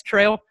crest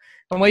trail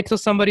and wait till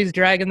somebody's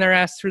dragging their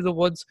ass through the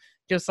woods.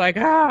 Just like,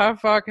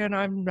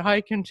 I'm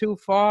hiking too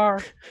far.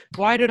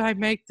 Why did I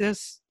make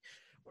this?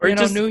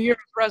 New Year's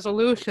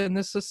resolution.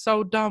 This is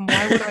so dumb.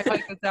 Why would I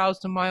hike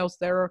 1,000 miles?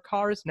 There are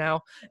cars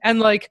now. And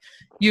like,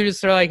 you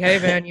just are like, hey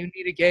man, you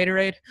need a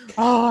Gatorade?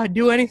 Oh, I'd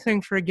do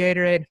anything for a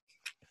Gatorade.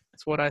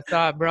 That's what I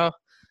thought, bro.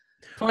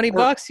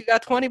 $20? You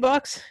got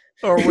 $20?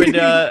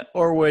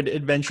 Or would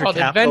adventure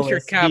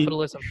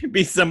capitalism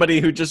be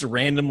somebody who just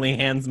randomly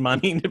hands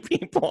money to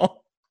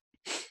people?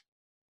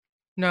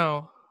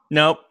 No.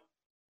 Nope.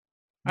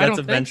 That's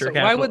a venture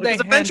capitalist. Why would they?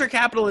 Because a venture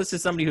capitalist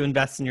is somebody who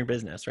invests in your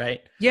business,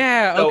 right?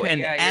 Yeah. So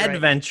an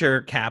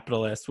adventure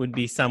capitalist would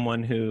be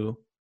someone who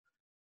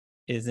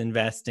is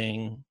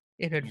investing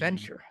in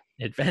adventure.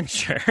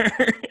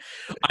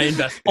 I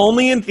invest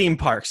only in theme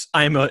parks.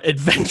 I'm an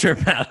adventure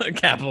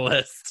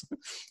capitalist.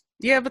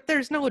 Yeah, but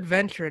there's no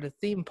adventure at a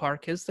theme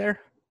park, is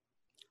there?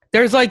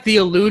 There's like the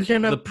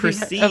illusion of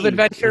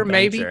adventure,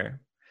 maybe.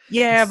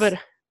 Yeah, but.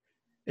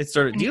 It's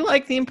sort of. Do you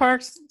like theme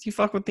parks? Do you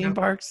fuck with theme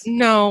parks?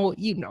 No,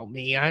 you know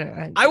me.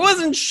 I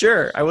wasn't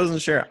sure.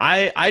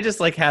 I just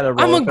like had a.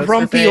 I'm a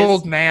grumpy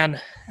old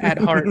man at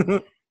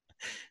heart.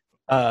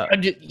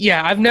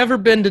 I've never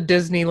been to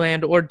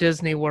Disneyland or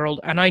Disney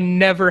World, and I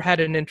never had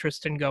an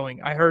interest in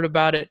going. I heard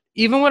about it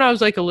even when I was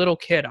like a little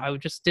kid. I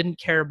just didn't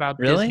care about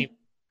Disney.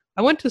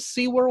 I went to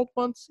SeaWorld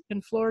once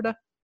in Florida.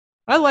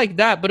 I liked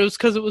that, but it was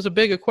because it was a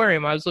big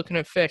aquarium. I was looking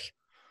at fish.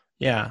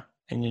 Yeah,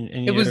 and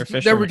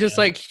they were just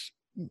like.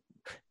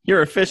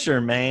 You're a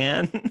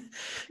fisherman.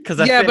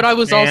 But I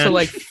was also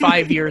like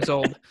 5 years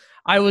old.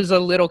 I was a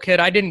little kid.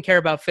 I didn't care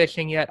about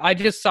fishing yet. I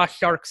just saw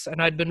sharks, and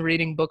I'd been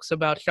reading books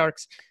about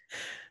sharks.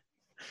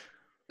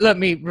 Let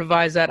me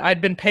revise that.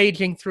 I'd been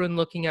paging through and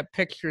looking at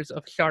pictures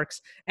of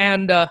sharks.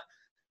 And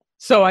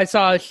so I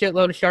saw a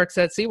shitload of sharks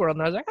at SeaWorld,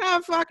 and I was like,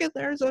 fuck it.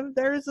 There's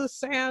a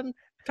sand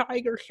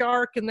tiger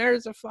shark, and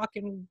there's a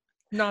fucking,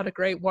 not a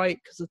great white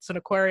because it's an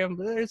aquarium,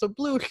 but there's a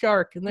blue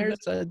shark, and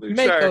there's a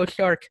mako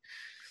shark.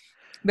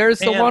 There's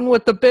the one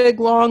with the big,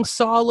 long,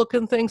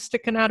 saw-looking thing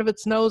sticking out of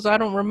its nose. I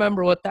don't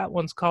remember what that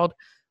one's called.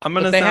 I'm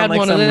going to sound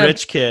like some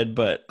rich kid,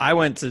 but I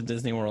went to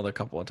Disney World a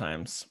couple of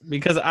times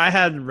because I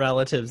had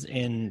relatives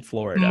in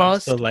Florida.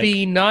 Must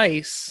be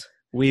nice.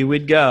 We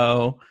would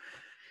go,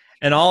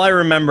 and all I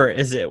remember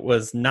is it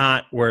was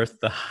not worth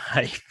the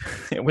hype.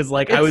 It was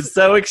like I was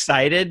so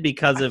excited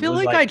because I feel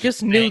like I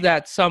just knew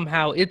that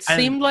somehow. It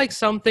seemed like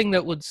something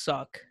that would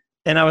suck.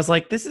 And I was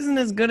like, this isn't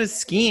as good as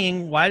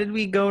skiing. Why did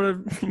we go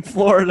to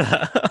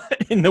Florida?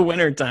 in the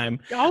wintertime.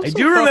 Also, I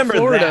do remember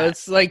Florida,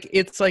 that.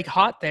 it's like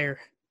hot there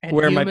and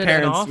Where my humid and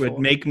parents would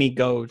awful. make me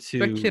go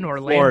Especially in to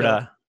Orlando,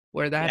 Florida.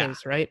 where that Yeah.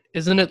 is, right?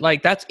 Isn't it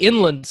like that's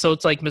inland, so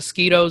it's like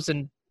mosquitoes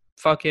and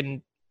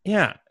fucking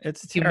Yeah,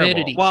 it's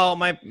humidity. terrible. Well,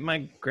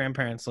 my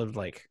grandparents lived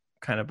like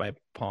kind of by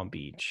Palm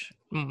Beach.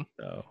 Mm.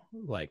 So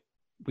like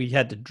we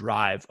had to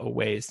drive a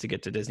ways to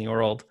get to Disney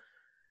World.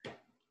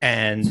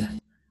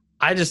 And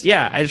I just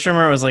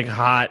remember it was like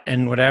hot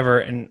and whatever.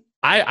 And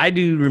I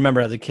do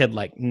remember as a kid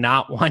like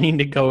not wanting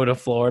to go to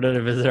Florida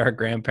to visit our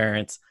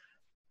grandparents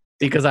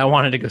because I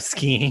wanted to go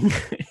skiing.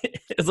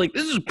 It's like,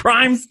 this is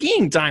prime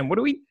skiing time. What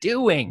are we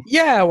doing?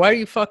 Yeah, why are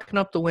you fucking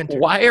up the winter?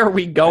 Why are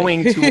we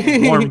going to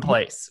a warm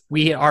place?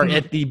 We are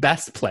at the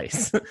best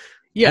place.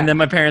 Yeah. And then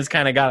my parents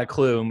kind of got a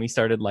clue and we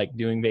started like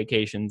doing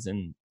vacations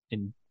in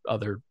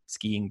other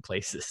skiing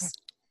places.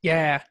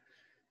 Yeah.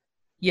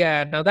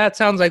 Yeah, no, that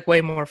sounds like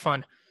way more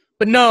fun.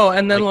 But no,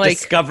 and then like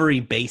Discovery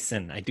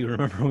Basin. I do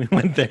remember we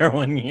went there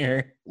one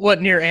year.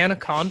 what, near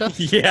Anaconda?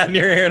 Yeah,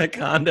 near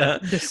Anaconda.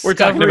 Discovery We're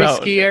talking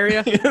about ski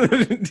area.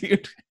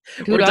 Dude,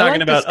 we're I talking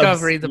like about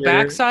Discovery. The obscure-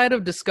 backside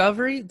of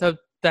Discovery,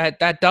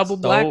 that double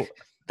black.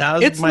 That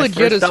was It's my legit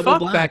first as double fuck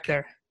black. back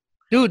there.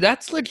 Dude,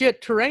 that's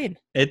legit terrain.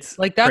 It's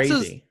Like that's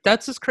crazy.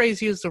 as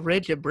crazy as the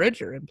ridge at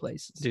Bridger in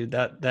places. Dude,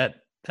 that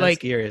like,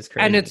 ski area is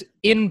crazy. And it's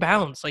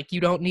inbounds. Like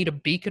you don't need a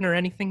beacon or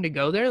anything to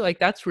go there. Like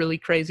that's really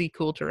crazy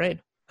cool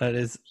terrain. that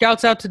is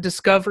Shouts out to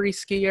Discovery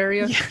Ski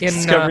Area in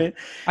Discovery.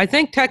 I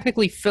think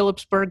technically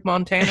Phillipsburg,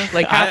 Montana,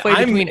 like halfway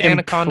I'm between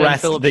Anaconda and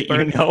impressed that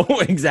Phillipsburg. you know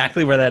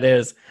exactly where that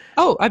is.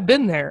 Oh, I've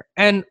been there,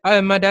 and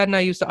my dad and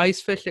I used to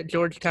ice fish at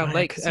Georgetown Right,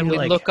 Lake, 'cause and you're we'd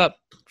like- look up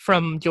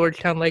from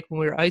Georgetown Lake when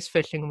we were ice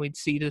fishing, and we'd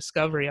see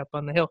Discovery up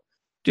on the hill.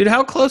 Dude,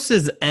 how close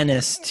is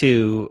Ennis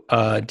to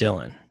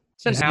Dillon?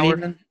 It's an Is it hour.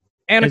 even?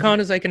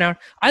 Anaconda's like an hour.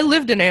 I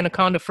lived in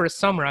Anaconda for a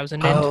summer. I was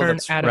an Oh, intern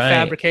that's at a right.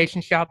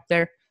 fabrication shop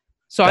there,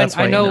 so That's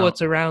why I you know know.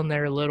 what's around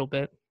there a little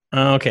bit.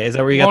 Oh, okay, is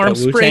that where you got Warm the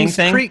Wu-Tang Springs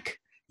thing? Creek.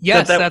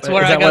 Yes, that's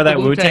where is I that got where the that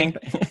Wu-Tang.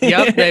 Wu-Tang?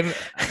 Yep,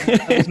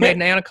 it was made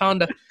in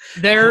Anaconda.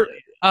 They're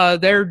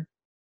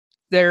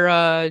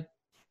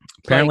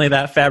Apparently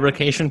that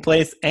fabrication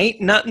place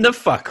ain't nothing to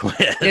fuck with.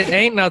 it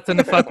ain't nothing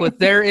to fuck with.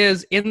 There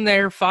is in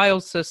their file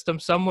system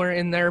somewhere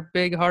in their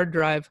big hard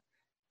drive.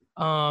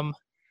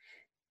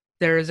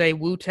 There is a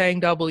Wu-Tang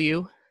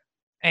W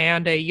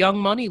and a Young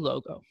Money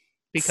logo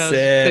because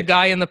the Sick.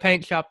 guy in the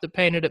paint shop that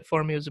painted it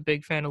for me was a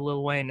big fan of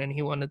Lil Wayne and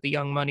he wanted the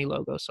Young Money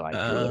logo, so I drew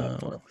it up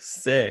for him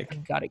Sick.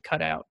 and got it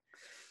cut out.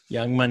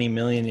 Young Money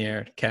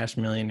Millionaire, Cash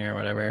Millionaire,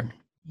 whatever.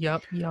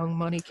 Yup, Young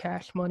Money,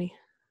 Cash Money.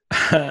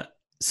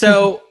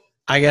 So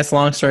I guess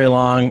long story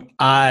long,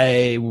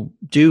 I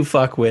do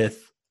fuck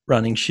with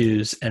running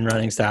shoes and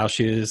running style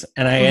shoes.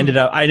 And I ended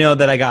up, I know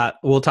that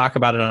we'll talk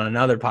about it on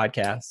another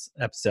podcast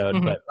episode,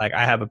 Mhm. but like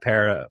I have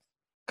a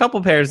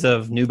couple pairs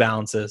of New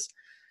Balances.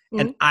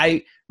 And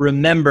I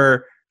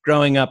remember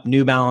growing up,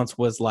 New Balance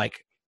was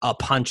like a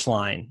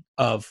punchline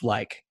of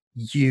like,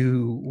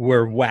 you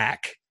were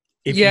whack.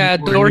 If Yeah,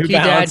 you wore New dorky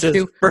dad Balances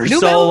shoe. for New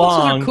so Balances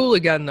long. are cool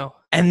again though.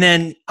 And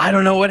then I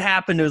don't know what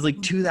happened. It was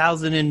like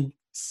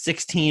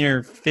 2016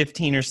 or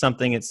 15 or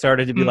something. It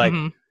started to be like,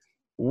 Mhm.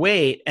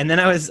 wait. And then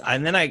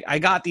I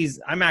got these.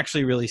 I'm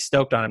actually really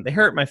stoked on them. They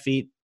hurt my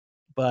feet,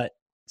 but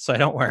so I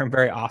don't wear them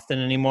very often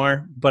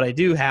anymore. But I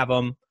do have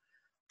them.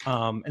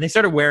 And they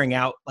started wearing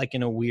out like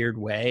in a weird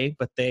way,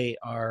 but they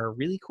are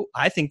really cool.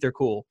 I think they're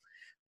cool.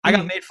 I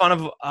got made fun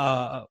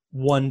of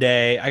one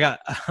day. I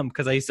got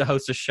because I used to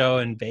host a show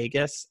in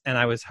Vegas, and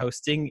I was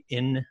hosting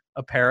in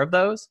a pair of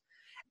those,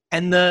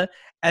 and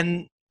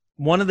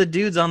one of the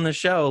dudes on the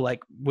show like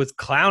was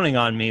clowning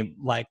on me,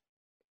 like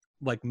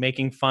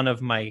making fun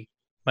of my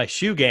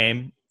shoe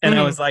game, and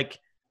I was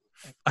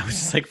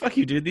just like, "Fuck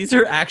you, dude! These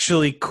are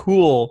actually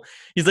cool."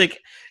 He's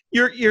like,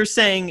 "You're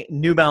saying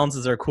New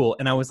Balances are cool,"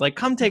 and I was like,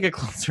 "Come take a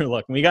closer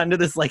look." And we got into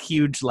this like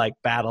huge like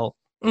battle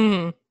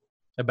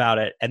about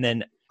it, and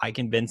then I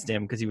convinced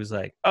him because he was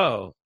like,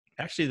 "Oh,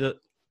 actually,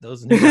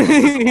 those New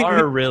Balances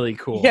are really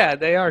cool." Yeah,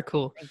 they are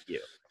cool. Thank you.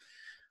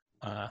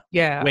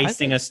 Yeah,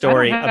 Wasting a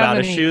story have about a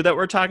any- shoe that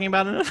we're talking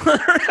about in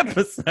another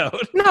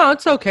episode. No,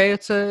 it's okay.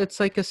 It's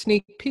like a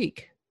sneak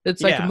peek.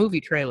 It's like Yeah. a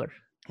movie trailer.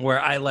 Where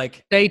I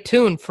like, Stay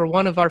tuned for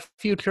one of our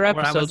future where I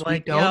was episodes.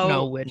 like, we don't "Yo,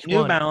 know which New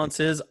one.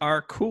 Balances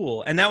are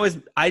cool," and that was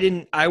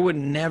I would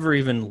never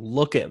even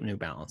look at New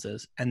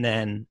Balances, and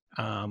then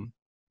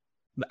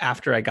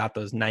after I got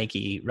those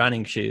Nike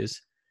running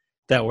shoes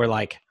that were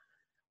like,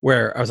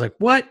 where I was like,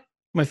 "What?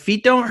 My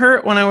feet don't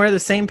hurt when I wear the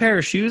same pair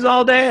of shoes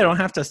all day. I don't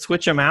have to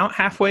switch them out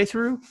halfway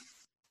through."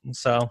 And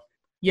so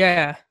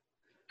Yeah.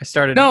 I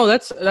started. No,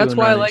 that's doing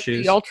why I running like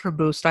shoes. the Ultra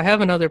Boost. I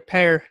have another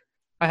pair.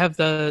 I have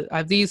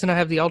these and I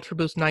have the Ultra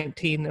Boost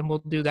 19, and we'll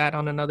do that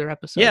on another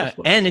episode. Yeah, as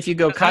well. and if you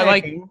go I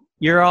like- kayaking,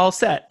 you're all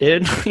set,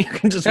 dude. You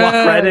can just walk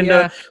right into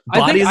yeah. I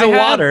think bodies I of have-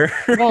 water.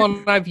 Well,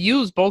 and I've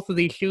used both of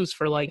these shoes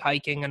for like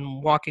hiking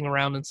and walking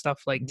around and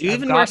stuff. Like, Do you I've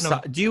even wear gotten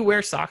 'em- do you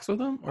wear socks with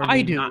them? Or I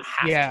you do, not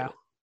have yeah. to?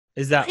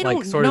 Is that I like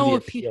don't sort of know the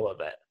if you- appeal of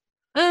it?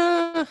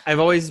 I've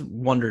always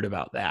wondered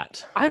about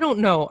that. I don't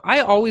know.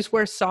 I always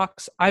wear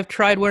socks. I've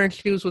tried wearing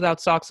shoes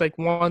without socks like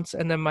once,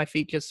 and then my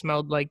feet just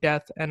smelled like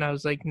death. And I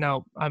was like,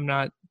 no, I'm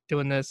not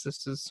doing this.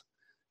 This is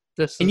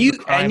a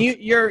crime.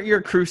 You're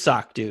a crew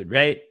sock dude,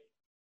 right?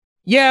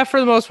 Yeah, for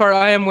the most part,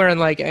 I am wearing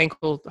like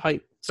ankle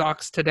height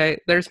socks today.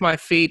 There's my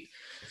feet.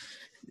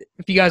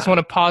 If you guys want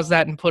to pause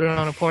that and put it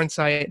on a porn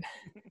site.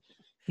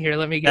 Here,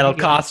 let me get That'll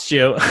cost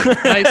you.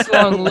 Nice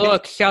long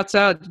look. Shouts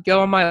out.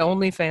 Go on my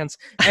OnlyFans.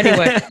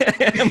 Anyway.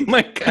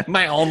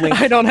 my only.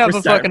 I don't have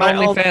a fucking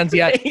OnlyFans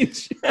yet.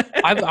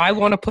 I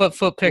want to put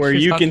foot pictures where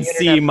you can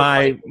see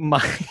my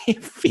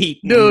feet.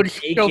 Dude,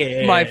 show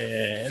my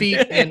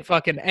feet in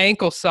fucking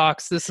ankle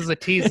socks. This is a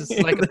tease. This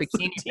is like a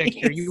bikini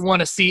picture. You want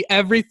to see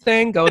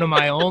everything? Go to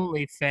my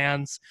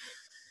OnlyFans.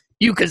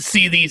 You can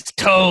see these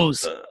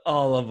toes.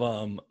 All of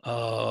them.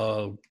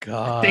 Oh,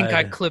 God. I think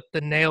I clipped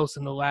the nails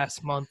in the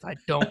last month. I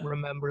don't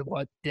remember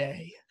what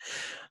day.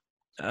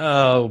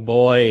 Oh,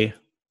 boy.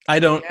 I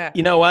don't,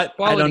 you know what?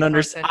 Quality I don't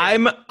understand.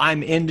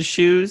 I'm into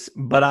shoes,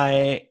 but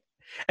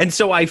and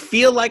so I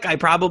feel like I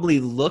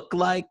probably look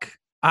like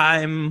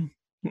I'm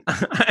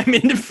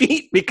into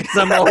feet because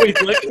I'm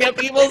always looking at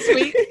people's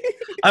feet.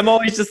 I'm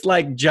always just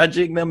like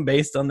judging them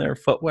based on their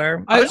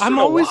footwear. I'm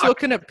always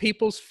looking at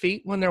people's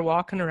feet when they're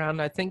walking around.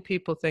 I think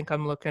people think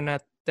I'm looking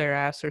at their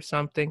ass or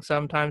something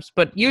sometimes,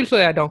 but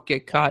usually I don't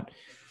get caught.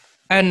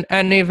 And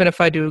even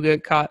if I do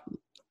get caught,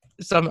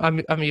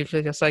 I'm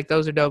usually just like,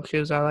 those are dope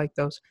shoes. I like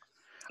those.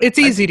 It's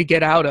easy to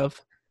get out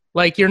of.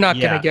 Like, you're not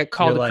going to get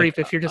called a creep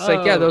if you're just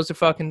like, yeah, those are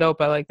fucking dope.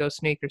 I like those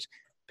sneakers.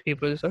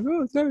 People are just like,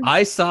 oh, thanks.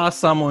 I saw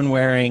someone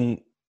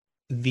wearing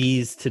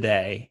these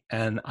today,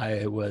 and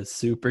I was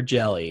super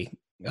jelly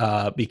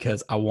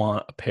because I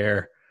want a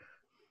pair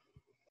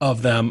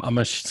of them.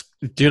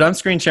 Dude, I'm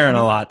screen sharing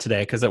a lot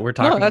today because we're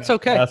talking. No, that's about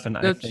okay. Stuff, and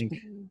I think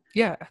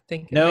it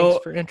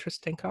makes for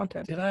interesting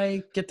content. Did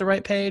I get the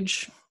right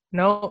page?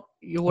 No,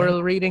 you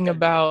were reading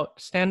about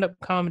stand-up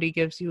comedy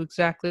gives you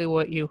exactly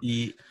what you...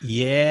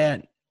 Yeah.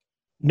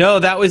 No,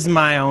 that was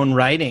my own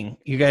writing.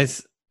 You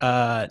guys,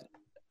 that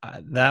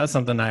was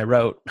something I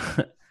wrote.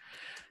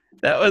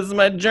 That was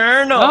my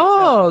journal.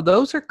 Oh,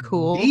 those are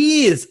cool.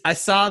 I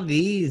saw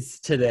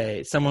these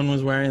today. Someone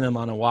was wearing them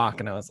on a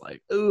walk, and I was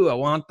like, ooh, I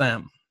want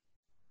them.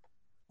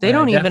 They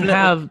don't even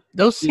have...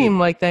 Those seem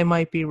like they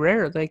might be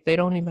rare. Like, they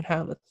don't even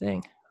have a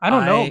thing. I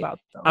don't know about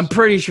those. I'm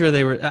pretty sure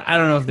they were. I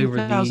don't know if they were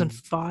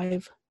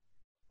 2005.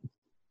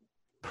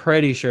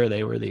 Pretty sure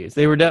they were these.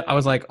 They were. I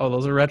was like, oh,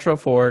 those are Retro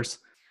 4s.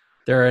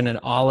 They're in an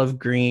olive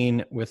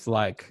green with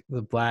like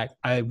the black.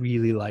 I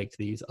really liked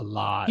these a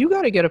lot. You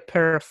got to get a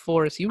pair of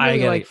 4s. You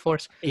really like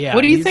 4s. Yeah.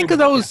 What do you think of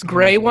those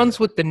gray ones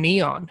with the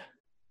neon?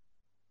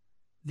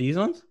 These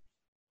ones?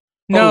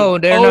 No,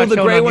 they're not. The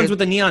gray ones with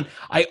the neon.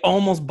 I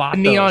almost bought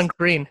the neon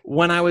green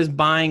when I was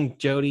buying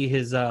Jody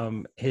his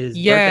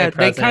yeah.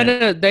 Birthday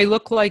present. They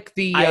look like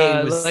the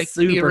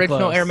original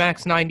close. Air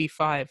Max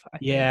 95.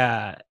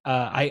 Yeah,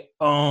 I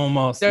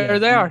almost. There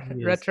they are.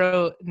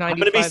 Retro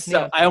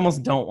 95. I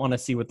almost don't want to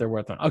see what they're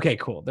worth on. Okay,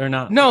 cool. They're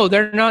not. No,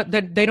 they're not.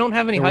 They don't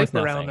have any hype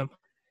around them.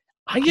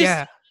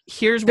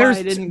 Here's why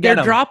I didn't get them.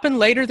 They're dropping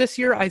later this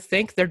year, I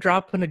think. They're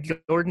dropping a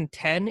Jordan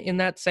 10 in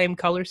that same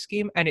color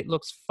scheme, and it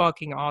looks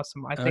fucking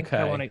awesome. I think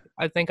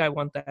I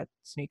want that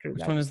sneaker.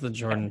 Which one is the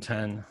Jordan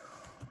 10?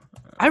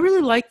 I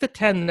really like the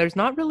 10. There's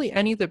not really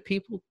any that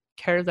people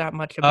care that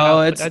much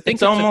about. I think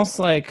it's almost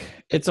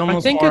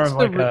more of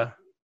like a...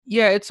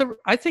 Yeah,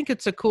 I think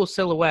it's a cool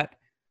silhouette.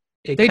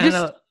 They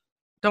just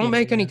don't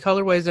make any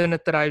colorways in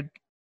it that I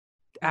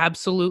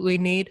absolutely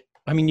need.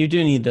 I mean, you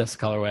do need this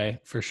colorway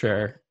for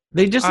sure.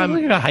 They just look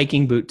like a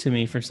hiking boot to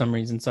me for some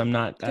reason, so I'm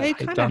not that hyped on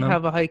them. They kind of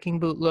have a hiking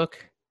boot look.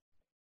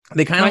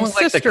 They kind of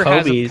look like the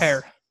Kobe's.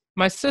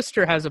 My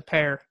sister has a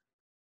pair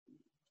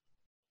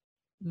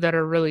that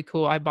are really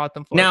cool. I bought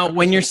them for her. Now,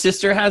 when your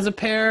sister has a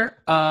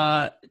pair,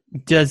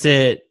 does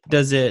it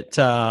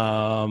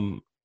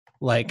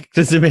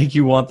make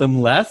you want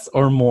them less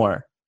or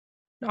more?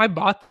 I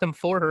bought them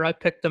for her. I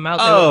picked them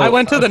out. I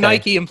went to the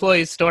Nike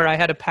employees store. I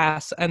had a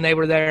pass, and they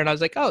were there, and I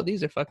was like, oh,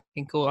 these are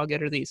fucking cool. I'll get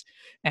her these.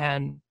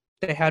 And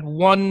they had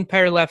one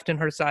pair left in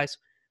her size.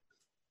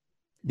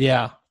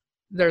 Yeah.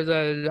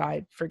 They're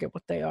I forget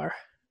what they are.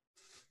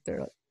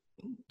 They're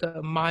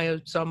the Maya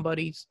someone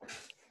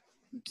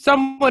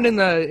in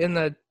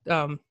the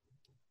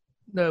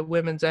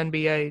women's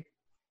NBA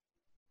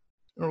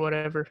or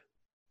whatever.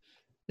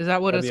 Is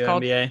that what it's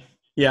called? WNBA.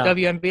 Yeah.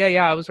 WNBA.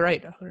 Yeah, I was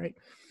right. All right.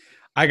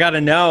 I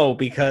gotta know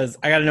because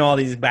I gotta know all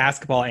these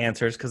basketball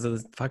answers because of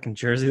this fucking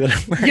jersey that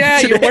I'm wearing. Yeah,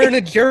 today. You're wearing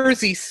a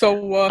jersey.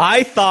 So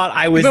I thought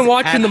I was. You've been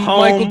watching the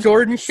Michael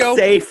Jordan show.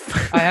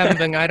 Safe. I haven't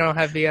been. I don't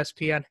have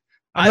ESPN.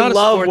 I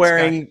love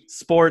wearing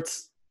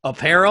sports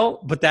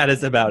apparel, but that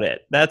is about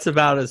it. That's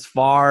about as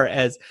far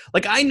as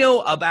I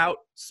know about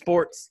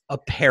sports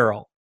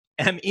apparel.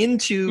 I'm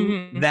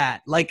into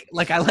that. Like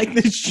I like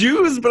the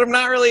shoes, but I'm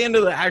not really into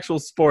the actual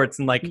sports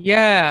and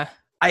yeah.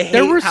 I hate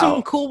there were how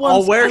some cool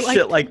ones. I'll wear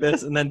shit like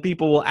this, and then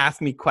people will ask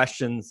me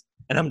questions,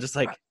 and I'm just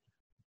like,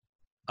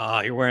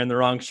 Oh, you're wearing the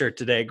wrong shirt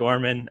today,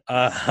 Gorman.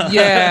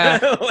 Yeah.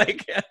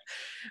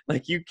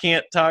 like you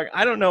can't talk.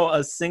 I don't know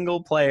a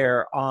single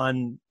player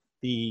on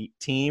the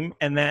team,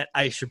 and that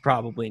I should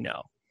probably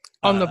know.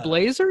 On the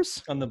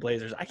Blazers? On the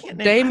Blazers. I can't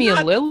name Damian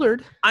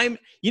Lillard.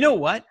 You know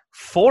what?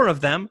 4 of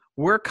them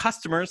were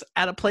customers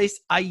at a place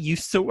I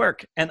used to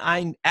work, and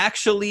I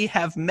actually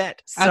have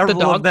met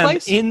several of them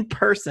in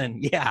person.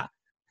 Yeah.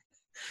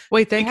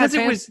 Wait,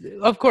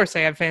 of course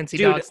they have fancy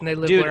dogs, and they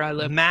live where I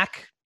live.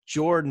 Mac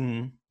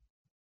Jordan.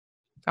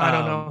 I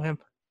don't know him.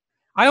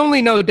 I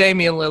only know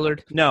Damian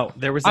Lillard. No,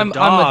 there was a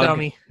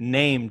dog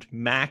named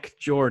Mac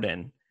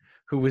Jordan,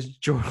 who was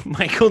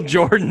Michael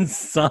Jordan's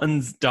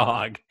son's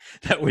dog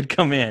that would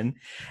come in.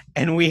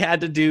 And we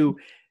had to do,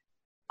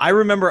 I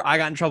remember I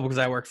got in trouble because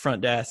I worked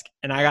front desk,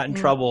 and I got in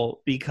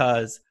trouble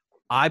because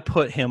I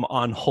put him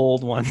on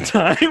hold one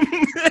time.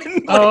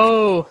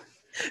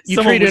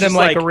 You treated him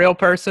like a real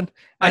person?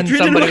 And I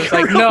treated him like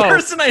a real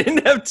person. I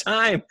didn't have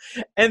time.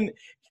 And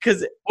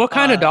because what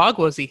kind of dog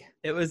was he?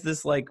 It was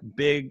this like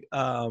big,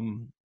 I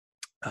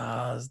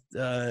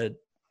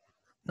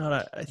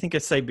think a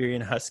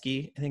Siberian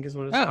Husky, I think is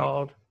what it's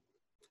called.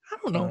 I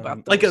don't know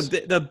about those.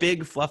 Like the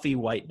big fluffy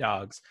white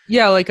dogs.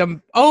 Yeah,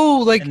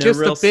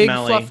 just a big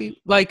smelly.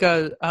 Fluffy, like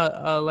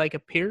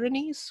a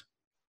Pyrenees,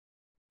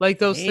 like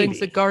those things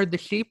that guard the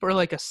sheep, or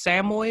like a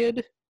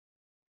Samoyed.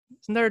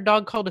 Isn't there a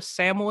dog called a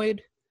Samoyed?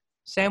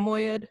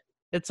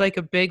 It's like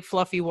a big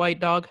fluffy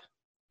white dog.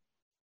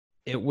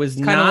 It was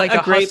not like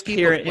a great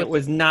Pyrenees. It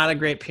was not a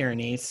great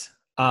Pyrenees.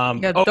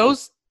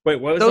 Those. Wait,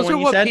 what was the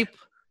one you said?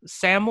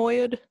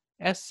 Samoyed.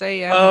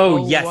 SAM.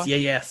 Oh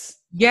yes.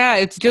 Yeah,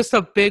 it's just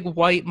a big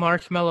white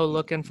marshmallow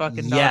looking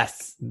fucking dog.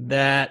 Yes,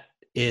 that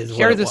is.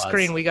 Share the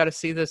screen. We got to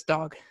see this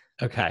dog.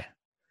 Okay.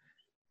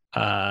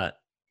 I'm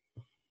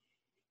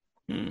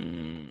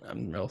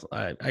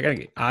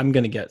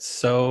gonna get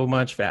so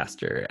much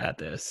faster at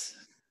this.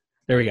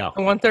 There we go.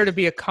 I want there to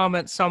be a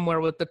comment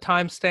somewhere with the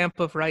timestamp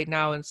of right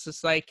now. And it's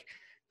just like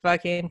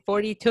fucking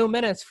 42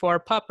 minutes for a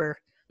pupper.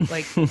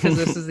 Like, because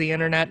this is the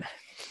internet.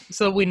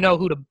 So we know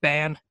who to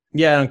ban.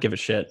 Yeah, I don't give a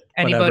shit.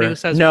 Anybody who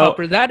says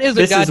pupper. That is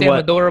a goddamn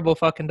adorable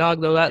fucking dog,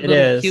 though. That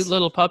cute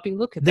little puppy.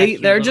 Look at that.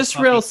 They're just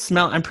real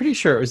smell. I'm pretty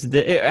sure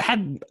it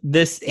had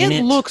this in it.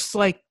 It looks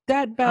like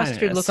that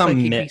bastard looks like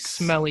he'd be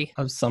smelly.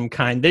 Of some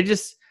kind.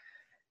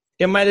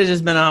 It might have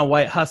just been a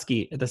white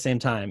husky at the same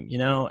time. You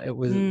know, it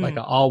was like an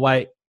all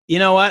white. You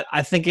know what?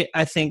 I think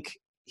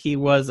he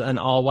was an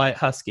all white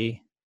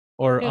husky,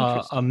 or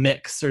a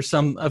mix or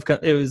some of.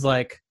 It was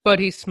like. But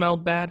he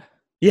smelled bad.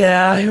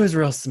 Yeah, it was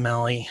real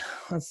smelly.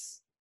 That's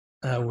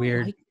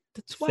weird.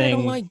 That's why I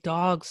don't like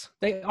dogs.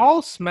 They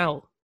all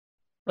smell.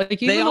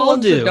 Like even they the all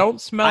ones do. That don't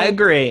smell. I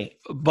agree,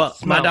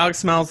 but my dog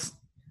smells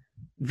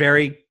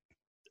very,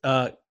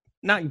 not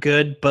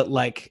good, but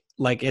like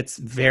it's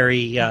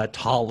very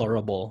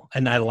tolerable,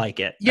 and I like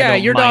it. Yeah,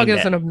 your dog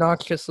isn't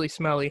obnoxiously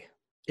smelly.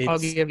 I'll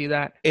give you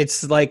that.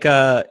 It's like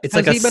a. It's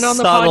Has like he a been on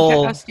the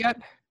subtle. podcast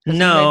yet?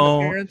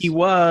 No, he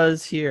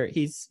was here.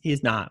 He's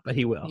not, but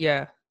he will.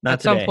 Yeah. Not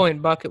At today. some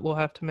point, Bucket will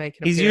have to make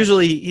an He's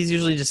usually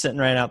just sitting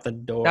right out the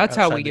door. That's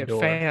how we get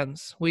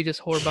fans. We just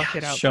whore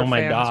Bucket out. Show for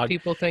my fans. dog.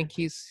 People think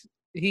he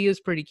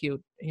is pretty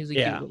cute. He's a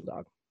cute little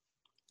dog.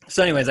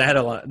 So, anyways,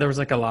 there was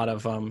like a lot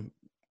of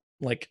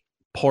like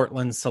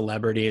Portland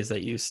celebrities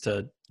that used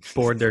to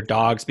board their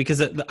dogs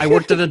because I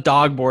worked at a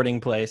dog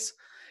boarding place,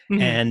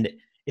 and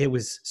it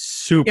was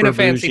super in a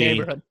fancy bougie,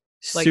 neighborhood,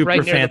 like super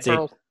right near fancy. the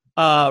Pearl.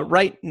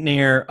 Right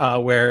near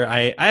where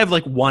I have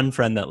like one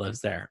friend that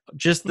lives there.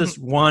 Just this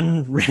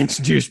one rich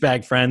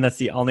douchebag friend. That's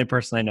the only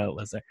person I know that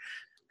lives there.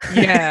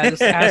 Yeah,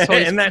 this asshole.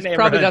 He's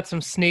probably got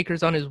some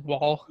sneakers on his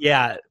wall.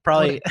 Yeah,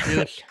 probably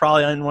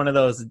on one of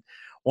those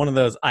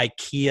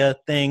IKEA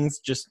things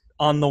just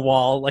on the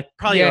wall, like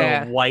probably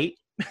white,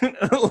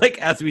 like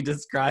as we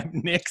described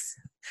Nick's.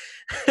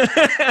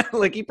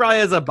 Like he probably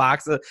has a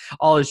box of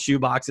all his shoe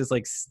boxes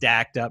like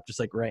stacked up just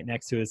like right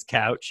next to his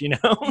couch, you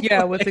know.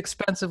 Yeah, with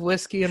expensive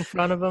whiskey in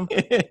front of him.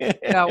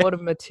 Yeah, what a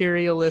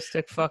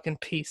materialistic fucking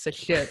piece of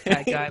shit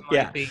that guy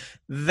might be.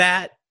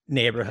 That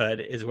neighborhood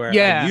is where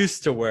I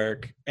used to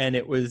work, and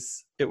it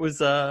was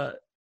funny.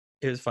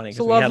 It's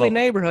a lovely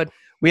neighborhood.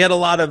 We had a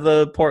lot of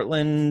the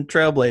Portland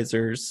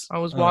Trailblazers. I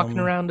was walking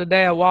around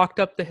today. I walked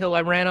up the hill.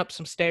 I ran up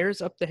some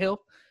stairs up the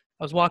hill.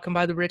 I was walking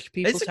by the rich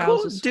people's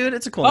houses. Dude,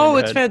 it's a cool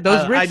neighborhood. It's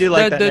fantastic. I do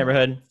like that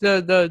neighborhood.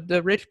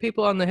 The rich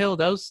people on the hill,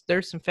 there's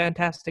some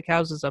fantastic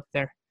houses up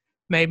there.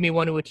 Made me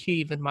want to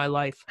achieve in my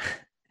life.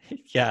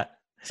 Yeah.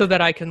 So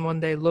that I can one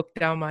day look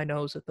down my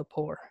nose at the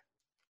poor.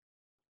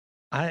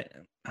 I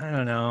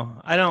don't know.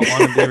 I don't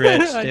want to be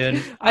rich,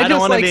 dude. I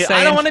don't want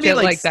to be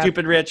like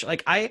stupid rich.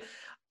 Like I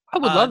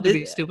would love to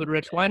be stupid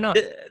rich. Why not?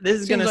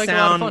 This is going to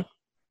sound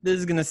This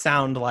is gonna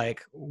sound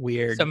like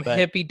weird. Some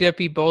hippy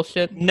dippy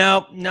bullshit.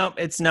 Nope,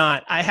 it's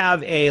not. I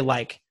have a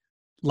like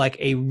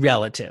a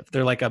relative.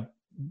 They're like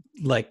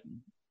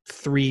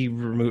 3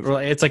 removed.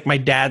 It's like my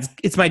dad's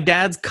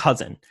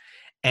cousin,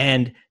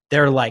 and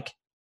they're like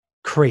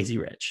crazy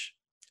rich.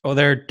 Oh,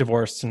 they're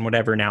divorced and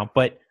whatever now,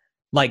 but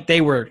Like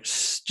they were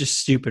just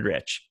stupid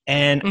rich.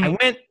 And I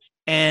went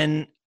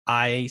and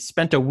I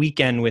spent a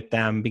weekend with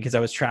them because I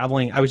was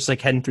traveling. I was just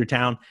like heading through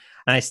town,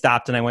 and I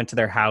stopped and I went to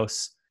their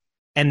house.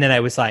 And then I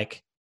was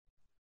like,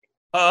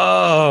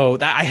 oh,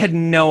 that I had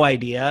no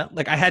idea.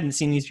 Like I hadn't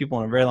seen these people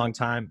in a very long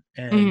time,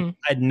 and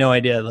I had no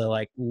idea the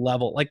like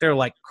level. Like they're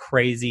like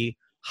crazy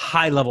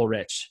high level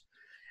rich,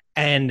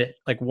 and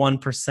like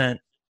 1%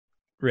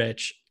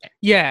 rich.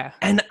 Yeah.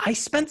 And I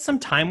spent some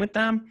time with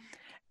them,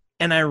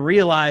 and I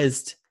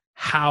realized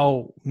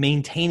how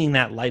maintaining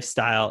that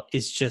lifestyle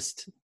is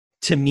just,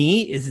 to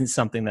me, isn't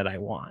something that I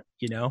want.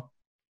 You know?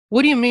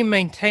 What do you mean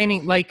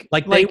maintaining? Like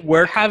they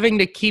work, having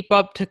to keep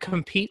up to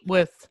compete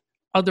with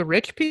other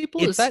rich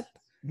people? Is that?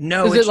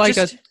 No, is it like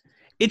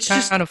it's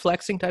kind just of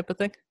flexing type of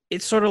thing?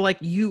 It's sort of like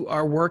you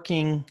are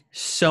working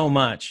so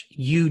much,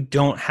 you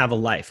don't have a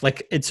life.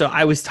 Like, and so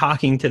I was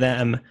talking to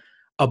them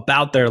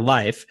about their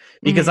life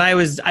because I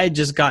had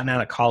just gotten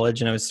out of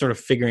college and I was sort of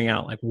figuring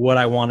out like what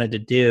I wanted to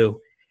do.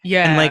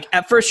 Yeah. And like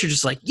at first you're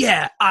just like,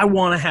 yeah, I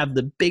want to have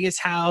the biggest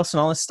house and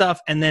all this stuff.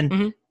 And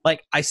then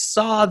like I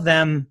saw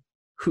them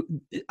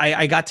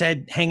I got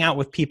to hang out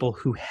with people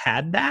who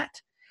had that,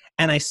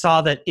 and I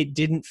saw that it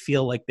didn't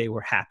feel like they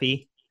were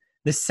happy.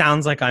 This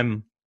sounds like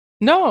I'm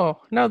no,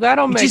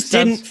 that'll make sense. Just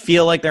didn't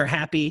feel like they're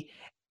happy,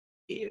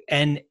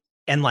 and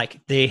like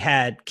they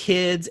had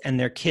kids, and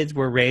their kids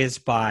were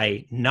raised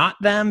by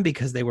not them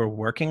because they were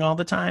working all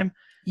the time.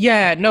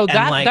 Yeah, no,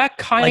 that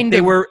kind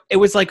of it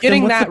was like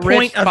getting what's that the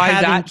point rich of by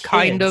having that kids?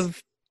 kind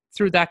of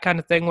through that kind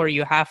of thing where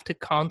you have to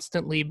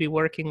constantly be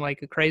working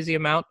like a crazy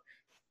amount.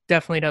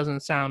 Definitely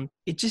doesn't sound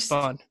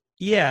fun.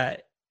 Yeah,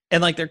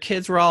 and like their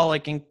kids were all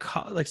like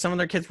like some of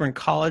their kids were in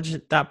college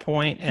at that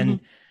point,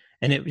 and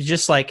it was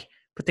just like,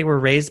 but they were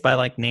raised by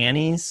like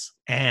nannies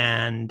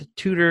and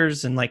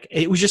tutors, and like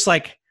it was just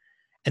like,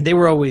 and they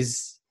were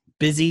always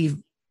busy.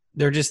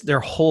 They're just,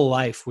 their whole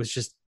life was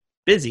just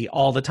busy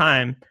all the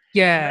time.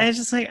 Yeah, and it's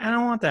just like, I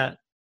don't want that.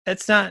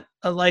 That's not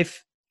a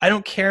life. I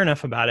don't care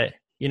enough about it.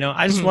 You know,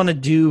 I just want to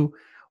do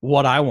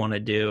what I want to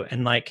do,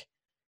 and like,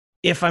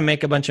 if I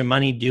make a bunch of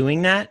money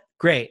doing that,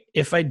 great.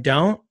 If I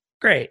don't,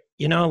 great.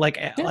 You know, like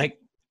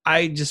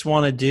I just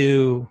want to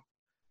do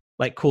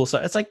like cool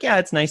stuff. It's like, yeah,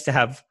 it's nice to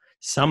have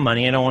some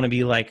money. I don't want to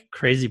be like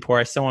crazy poor.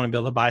 I still want to be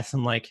able to buy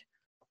some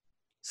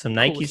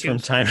Nikes from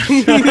time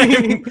to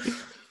time.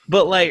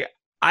 But like,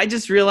 I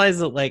just realized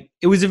that like,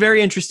 it was a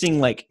very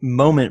interesting like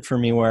moment for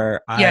me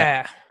where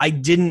I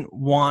didn't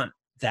want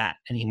that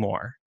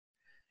anymore.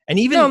 And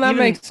even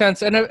makes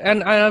sense. And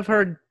I've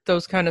heard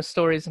those kind of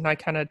stories, and I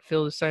kind of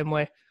feel the same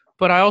way.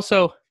 But I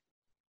also,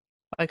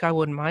 like, I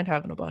wouldn't mind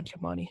having a bunch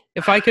of money.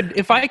 If I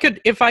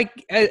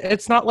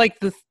it's not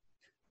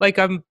like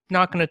I'm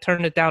not going to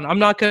turn it down. I'm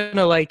not going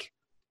to like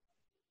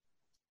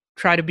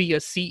try to be a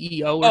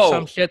CEO or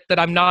some shit that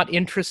I'm not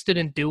interested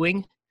in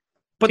doing.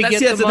 But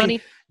that's the money.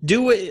 Thing.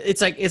 Do it.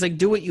 It's like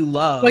do what you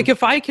love. Like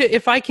if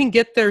I can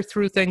get there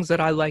through things that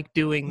I like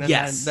doing,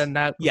 then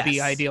that would be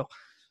ideal.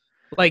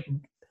 Like,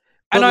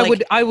 and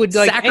I would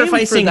like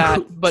sacrificing aim for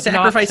that, but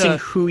sacrificing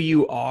who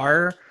you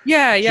are.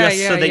 Yeah,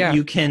 so that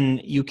you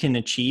can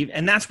achieve.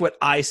 And that's what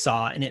I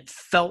saw, and it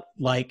felt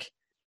like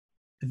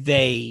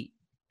they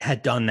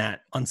had done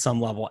that on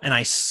some level. And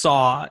I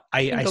sort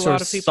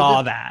of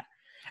saw that.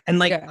 And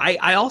like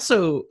I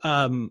also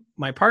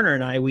my partner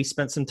and I, we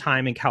spent some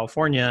time in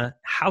California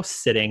house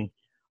sitting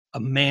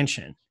a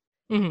mansion.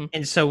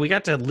 And so we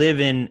got to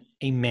live in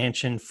a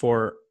mansion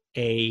for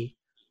a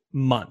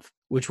month,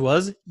 which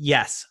was,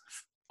 yes,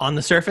 on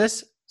the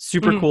surface,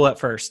 super cool at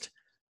first,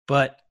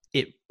 but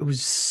it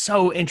was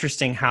so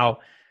interesting how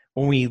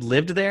when we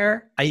lived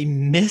there, I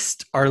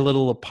missed our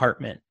little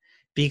apartment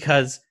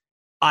because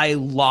I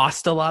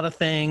lost a lot of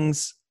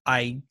things.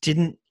 I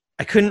couldn't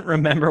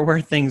remember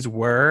where things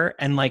were.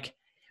 And like,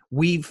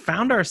 we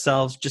found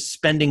ourselves just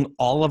spending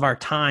all of our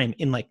time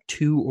in like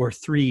 2 or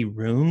 3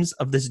 rooms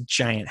of this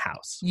giant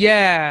house.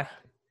 Yeah.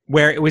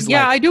 Where it was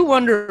I do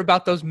wonder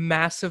about those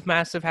massive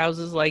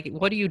houses. Like,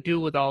 what do you do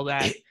with all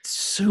that? It's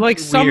super like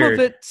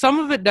weird. Some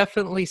of it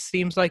definitely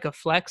seems like a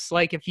flex.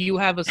 Like if you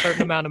have a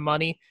certain amount of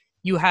money,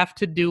 you have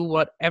to do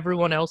what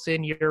everyone else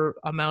in your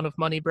amount of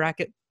money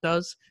bracket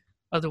does.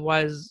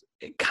 Otherwise,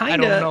 I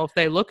don't know if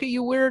they look at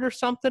you weird or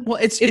something. Well,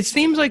 it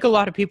seems like a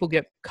lot of people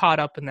get caught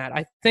up in that.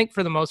 I think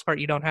for the most part,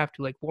 you don't have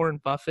to. Like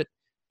Warren Buffett,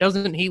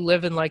 doesn't he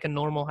live in like a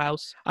normal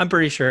house? I'm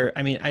pretty sure.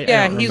 I mean, I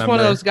don't he's remember. One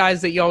of those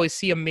guys that you always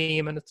see a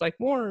meme, and it's like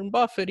Warren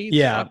Buffett eats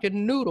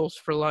fucking noodles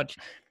for lunch,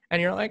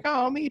 and you're like,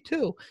 oh, me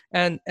too.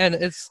 And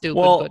it's stupid.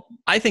 Well, but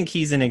I think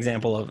he's an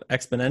example of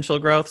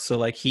exponential growth. So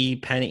like he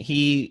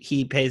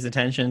pays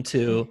attention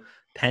to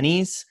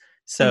pennies.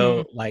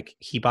 So like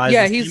he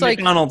buys he's like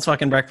McDonald's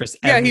fucking breakfast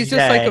every he's just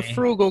day. like a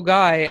frugal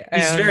guy.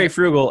 He's very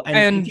frugal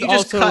and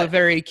also a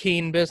very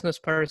keen business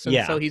person.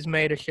 So he's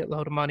made a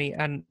shitload of money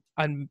and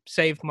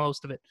saved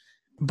most of it.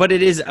 But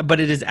it is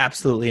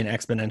absolutely an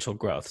exponential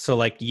growth. So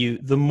like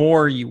the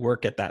more you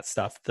work at that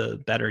stuff, the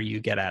better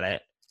you get at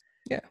it.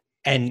 Yeah.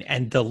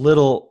 And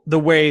the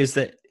ways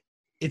that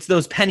it's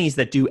those pennies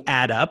that do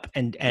add up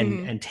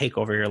and take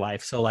over your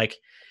life. So like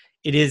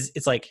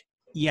it's like,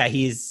 yeah,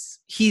 he's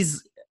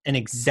an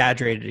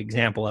exaggerated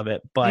example of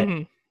it, but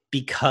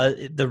because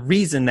the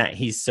reason that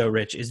he's so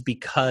rich is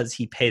because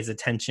he pays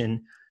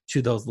attention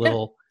to those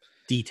little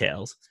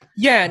details.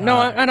 Yeah,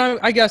 no,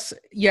 I guess,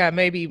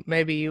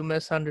 maybe you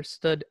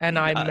misunderstood, and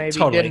I maybe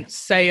didn't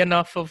say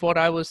enough of what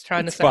I was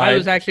trying to say. Fine. I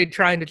was actually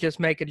trying to just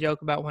make a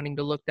joke about wanting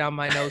to look down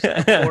my nose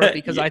before,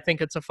 because I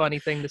think it's a funny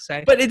thing to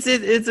say. But it's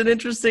an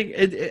interesting,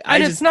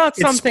 it's not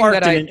something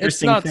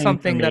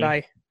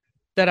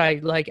that I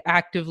like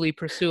actively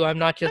pursue. I'm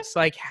not just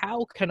like,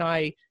 how can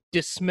I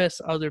dismiss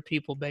other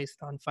people based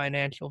on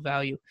financial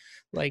value,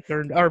 like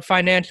or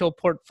financial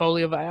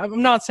portfolio value.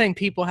 I'm not saying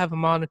people have a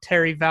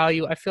monetary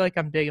value. I feel like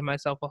I'm digging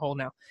myself a hole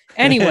now.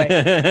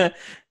 Anyway,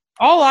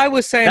 all I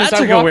was saying is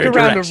I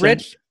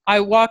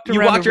walked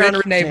around a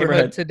rich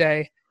neighborhood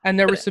today, and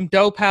there were some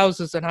dope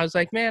houses, and I was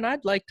like, man,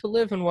 I'd like to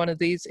live in one of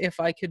these if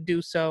I could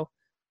do so.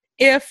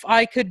 If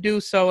I could do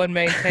so and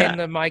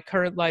maintain my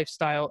current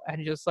lifestyle,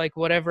 and just like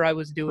whatever I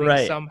was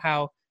doing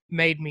somehow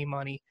made me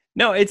money.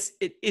 No,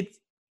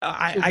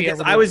 I guess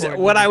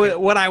what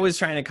I was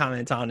trying to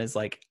comment on is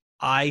like,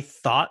 I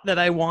thought that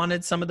I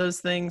wanted some of those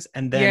things,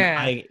 and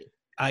then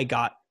I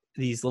got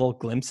these little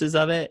glimpses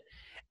of it,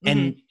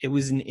 and it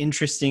was an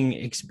interesting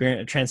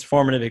experience, a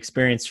transformative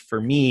experience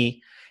for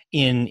me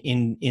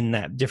in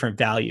that different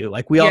value.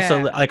 Like we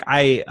also, like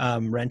I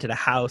rented a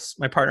house,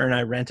 my partner and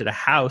I rented a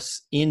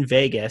house in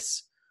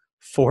Vegas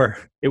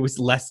it was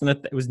less than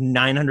it was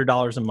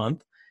 $900 a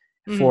month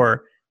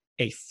for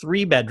a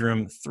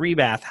 3-bedroom,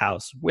 3-bath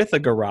house with a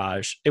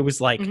garage. It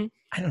was like,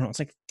 I don't know, it's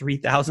like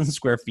 3,000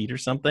 square feet or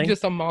something.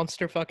 Just a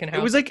monster fucking house.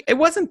 It was like, it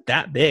wasn't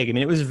that big. I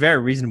mean, it was a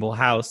very reasonable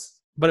house,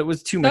 but it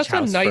was too much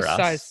house for us. That's a nice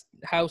sized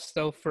house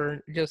though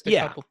for just a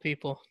couple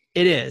people.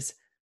 It is.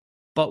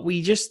 But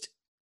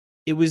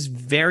it was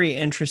very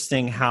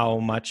interesting how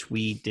much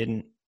we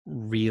didn't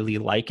really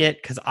like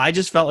it, because I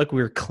just felt like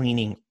we were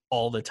cleaning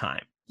all the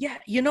time. Yeah,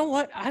 you know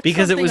what? That's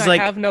because it was like,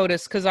 I have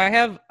noticed, because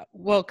I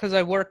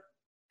work,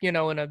 in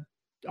a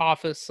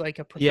office, like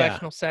a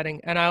professional setting,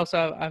 and I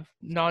also have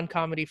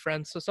non-comedy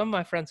friends, so some of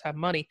my friends have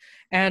money,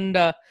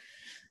 and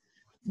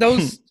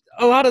those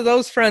a lot of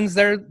those friends,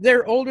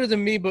 they're older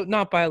than me, but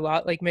not by a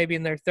lot, like maybe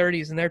in their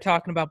 30s, and they're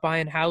talking about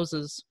buying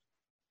houses,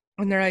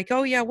 and they're like,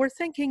 oh yeah, we're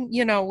thinking,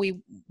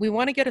 we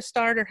want to get a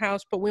starter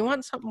house, but we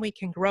want something we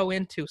can grow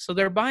into. So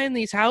they're buying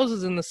these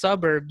houses in the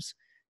suburbs.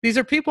 These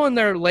are people in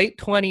their late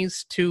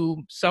 20s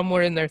to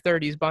somewhere in their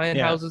 30s buying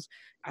houses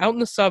out in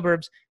the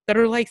suburbs that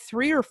are like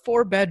 3 or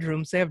 4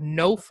 bedrooms. They have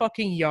no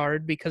fucking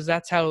yard, because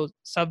that's how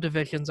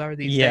subdivisions are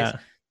these days.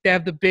 They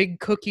have the big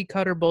cookie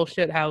cutter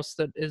bullshit house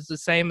that is the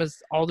same as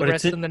all the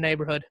rest in the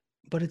neighborhood.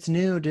 But it's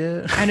new,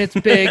 dude. And it's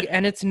big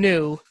and it's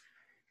new.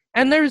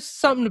 And there's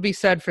something to be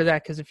said for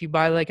that, because if you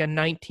buy like a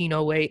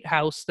 1908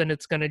 house, then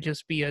it's going to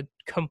just be a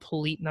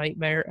complete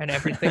nightmare, and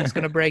everything's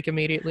going to break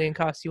immediately and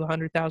cost you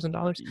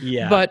 $100,000.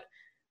 Yeah. But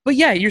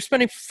yeah, you're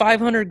spending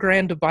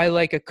 $500,000 to buy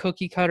like a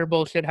cookie cutter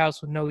bullshit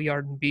house with no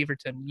yard in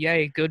Beaverton.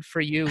 Yay, good for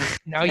you.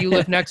 Now you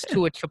live next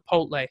to a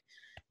Chipotle.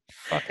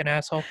 Fucking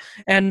asshole.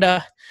 And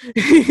but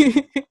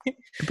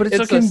it's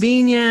so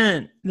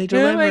convenient. They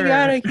deliver. Oh my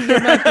god, I can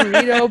get my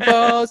burrito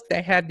bowls.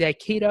 They have their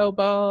keto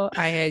bowl.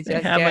 They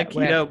have my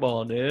keto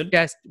bowl, dude.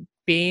 Just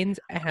beans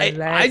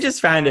and I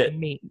just find it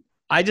meat.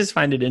 I just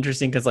find it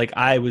interesting, because like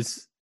I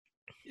was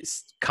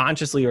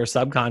consciously or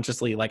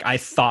subconsciously, like I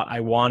thought I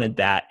wanted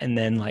that, and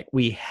then like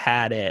we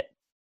had it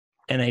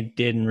and I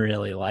didn't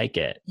really like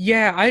it.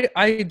 Yeah,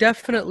 I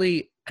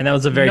definitely, and that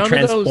was a very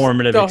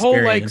transformative experience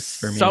whole like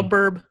for me.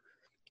 Suburb,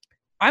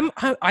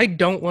 I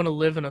don't want to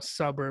live in a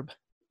suburb.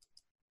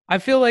 I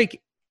feel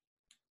like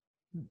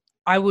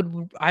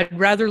I'd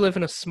rather live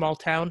in a small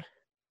town.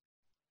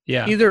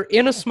 Yeah, either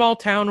in a small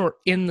town or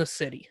in the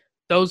city.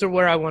 Those are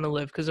where I want to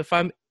live, because if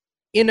I'm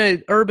in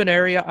an urban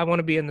area, I want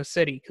to be in the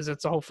city, because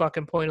that's the whole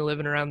fucking point of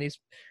living around these.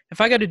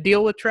 If I got to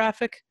deal with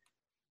traffic,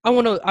 I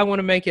want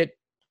to make it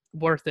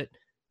worth it.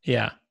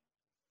 Yeah.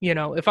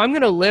 If I'm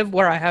going to live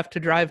where I have to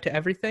drive to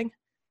everything,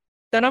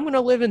 then I'm going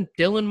to live in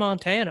Dillon,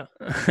 Montana.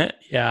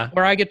 Yeah.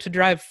 Where I get to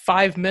drive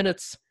 5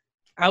 minutes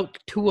out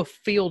to a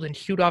field and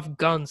shoot off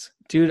guns.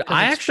 Dude,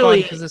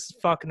 because this is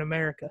fucking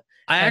America.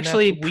 I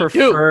actually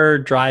prefer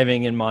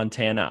driving in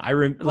Montana.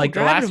 Like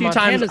the last few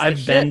times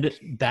I've been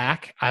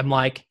back, I'm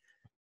like,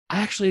 I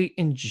actually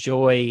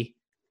enjoy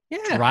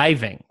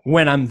driving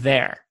when I'm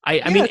there.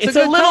 I mean, it's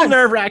a little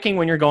nerve-wracking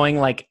when you're going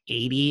like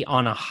 80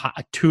 on a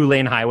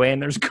 2-lane highway and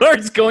there's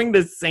cars going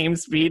the same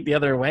speed the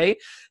other way.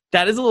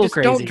 That is a little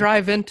crazy. Don't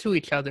drive into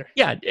each other.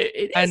 Yeah, it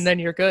is. And then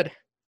you're good.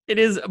 It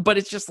is, but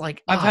it's just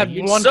like, I've had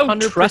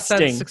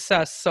 100%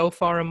 success so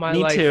far in my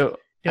life. Me too.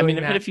 I mean,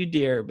 I've hit a few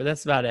deer, but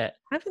that's about it.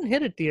 I haven't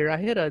hit a deer. I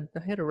hit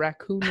a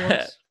raccoon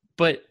once.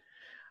 But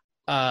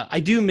I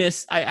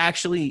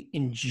actually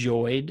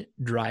enjoyed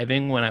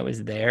driving when I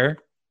was there,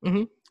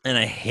 and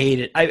I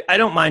hate it. I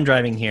don't mind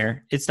driving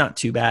here. It's not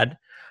too bad.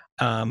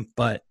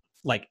 But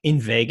like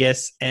in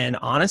Vegas and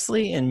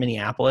honestly in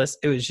Minneapolis,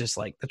 it was just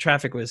like the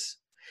traffic is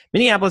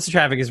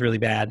really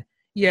bad.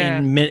 Yeah.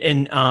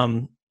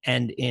 In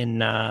and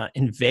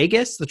in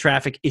Vegas, the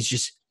traffic is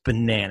just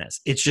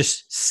bananas. It's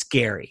just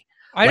scary.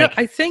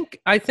 I think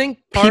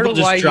part people of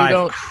just why you drive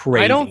don't.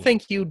 crazy. I don't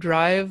think you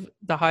drive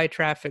the high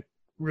traffic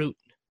route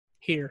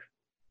here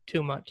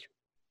too much.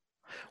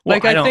 Well,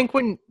 Like I think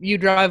when you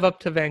drive up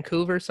to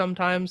Vancouver,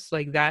 sometimes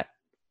like that,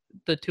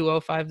 the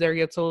 205 there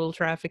gets a little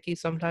trafficy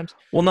sometimes.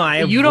 Well, no,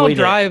 You don't avoid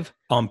drive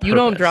it on purpose. You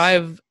don't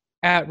drive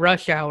at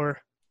rush hour.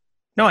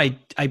 No, I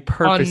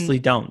purposely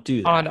don't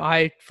do that on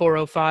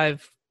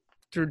I-405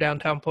 through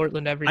downtown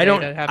Portland every day. I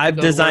don't. To have I've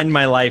to go designed to work.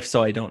 my life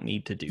so I don't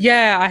need to do.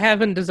 Yeah, I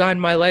haven't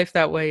designed my life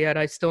that way yet.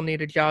 I still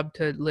need a job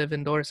to live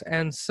indoors,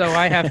 and so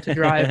I have to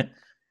drive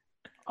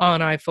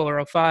on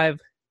I-405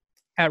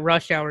 at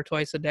rush hour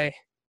twice a day.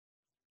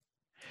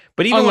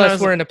 But even unless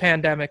we're in a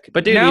pandemic.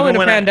 But dude, now even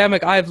in a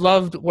pandemic, I've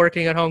loved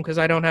working at home because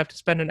I don't have to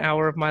spend an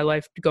hour of my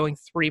life going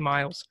 3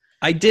 miles.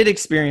 I did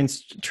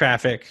experience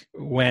traffic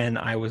when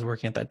I was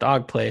working at that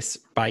dog place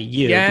by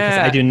you because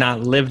I do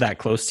not live that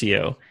close to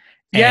you.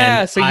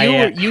 Yeah, so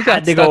you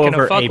got to go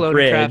over a fuckload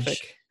of traffic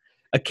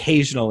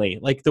occasionally.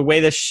 Like the way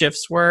the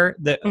shifts were,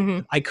 that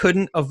I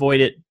couldn't avoid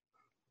it.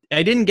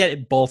 I didn't get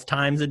it both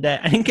times a day.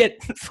 I didn't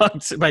get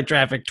fucked by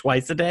traffic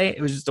twice a day.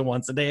 It was just a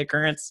once a day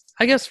occurrence.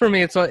 I guess for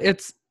me, it's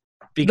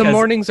because the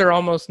mornings are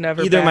almost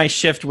never either bad, my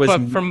shift was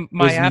from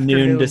my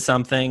noon to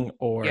something,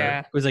 or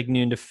it was like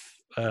noon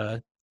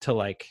to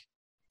like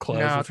close.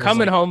 No,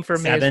 coming home for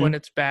 7. Me is when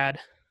it's bad.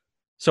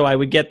 So I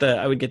would get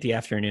the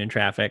afternoon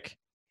traffic,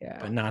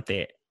 but not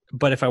the.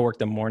 But if I worked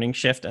the morning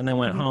shift and then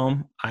went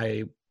home,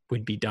 I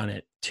would be done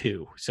at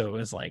 2. So it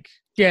was like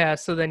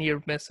so then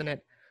you're missing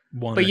it.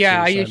 But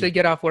I usually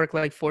get off work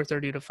like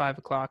 4:30 to 5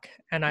 o'clock,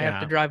 and I have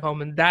to drive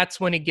home, and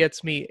that's when it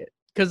gets me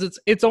because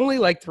it's only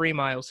like 3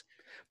 miles.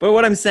 But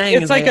what I'm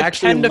saying is like a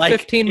 10 to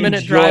 15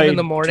 minute drive in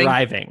the morning.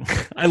 Driving,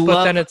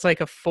 but then it's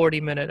like a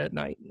 40-minute at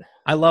night.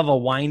 I love a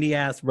windy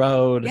ass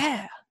road.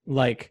 Yeah,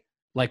 like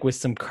with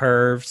some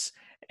curves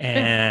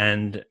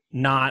and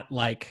not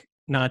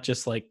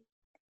just like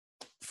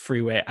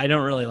freeway. I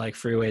don't really like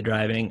freeway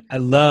driving. I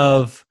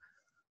love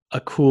a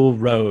cool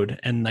road,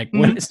 and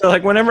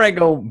whenever I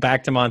go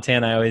back to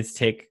Montana, I always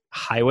take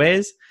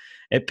highways.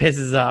 It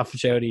pisses off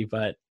Jody,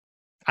 but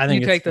I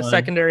think you take the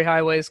secondary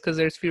highways because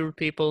there's fewer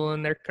people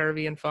and they're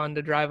curvy and fun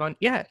to drive on.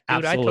 Yeah,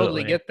 dude, absolutely. I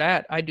totally get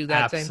that. I do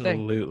that same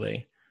thing.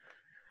 Absolutely.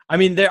 I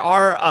mean, there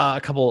are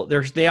a couple.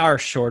 They are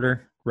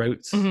shorter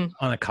routes on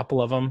a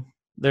couple of them.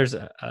 There's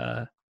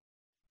to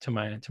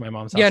my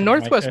mom's house. Yeah,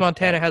 Northwest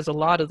Montana has a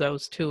lot of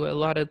those too. A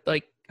lot of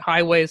like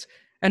highways,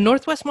 and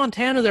Northwest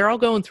Montana, they're all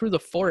going through the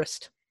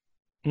forest.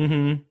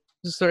 Mm-hmm.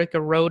 Just like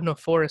a road in a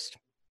forest,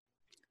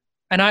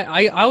 and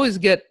I always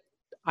get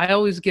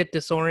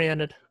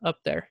disoriented up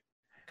there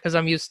because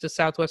I'm used to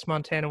Southwest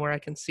Montana where I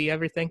can see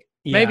everything.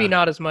 Yeah. Maybe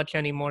not as much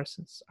anymore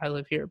since I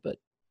live here, but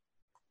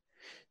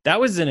that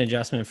was an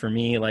adjustment for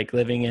me, like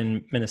living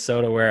in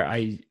Minnesota, where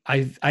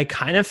I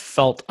kind of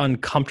felt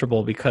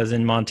uncomfortable because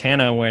in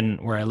Montana,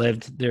 where I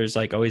lived, there's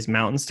like always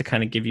mountains to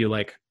kind of give you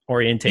like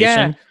orientation.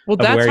 Yeah, well,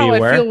 that's how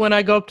I feel when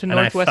I go up to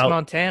Northwest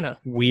Montana.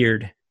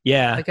 Weird.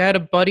 Yeah. Like I had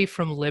a buddy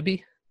from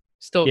Libby.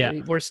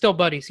 We're still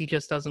buddies. He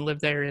just doesn't live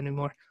there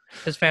anymore.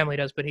 His family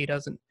does, but he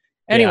doesn't.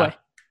 Anyway,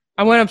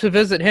 I went up to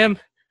visit him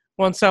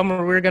one summer.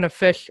 We were going to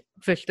fish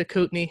the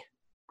Kootenai.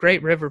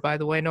 Great river, by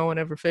the way. No one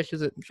ever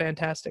fishes it.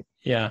 Fantastic.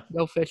 Yeah.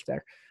 Go fish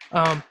there.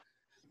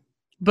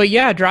 But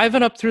yeah,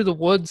 driving up through the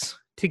woods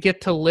to get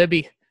to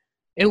Libby,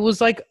 it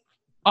was like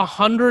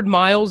 100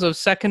 miles of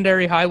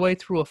secondary highway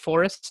through a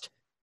forest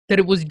that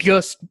it was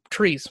just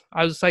trees.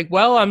 I was like,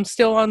 well, I'm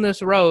still on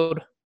this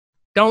road.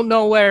 Don't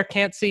know where,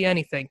 can't see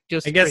anything.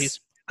 Just trees.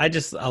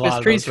 Trees,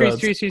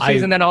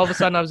 and then all of a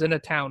sudden I was in a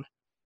town,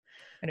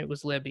 and it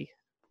was Libby.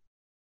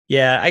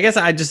 Yeah, I guess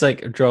I just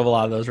like drove a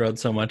lot of those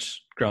roads so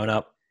much growing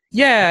up.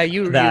 Yeah,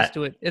 you were used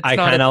to it. I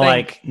kind of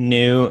like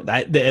knew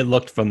that it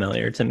looked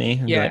familiar to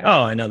me. Yeah. Like,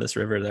 oh, I know this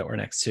river that we're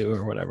next to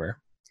or whatever.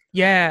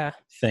 Yeah.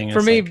 Thing.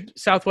 For me,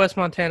 Southwest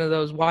Montana,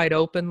 though, is wide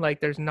open. Like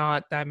there's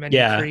not that many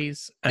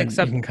trees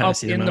except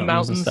up in the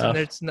mountains, and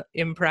it's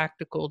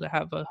impractical to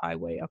have a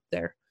highway up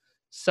there.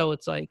 So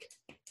it's like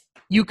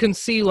you can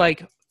see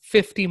like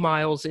 50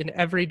 miles in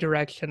every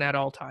direction at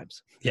all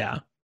times. Yeah.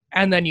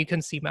 And then you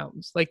can see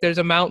mountains. Like there's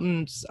a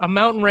mountain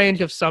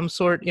range of some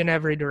sort in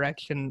every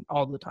direction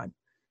all the time.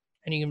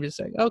 And you can just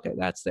say, okay,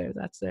 that's there.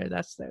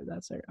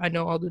 I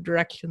know all the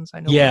directions. I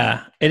know.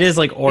 Yeah. It is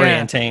like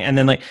orienting. Yeah. And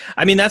then like,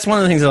 I mean, that's one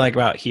of the things I like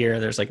about here.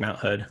 There's like Mount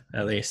Hood,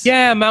 at least.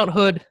 Yeah. Mount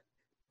Hood,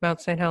 Mount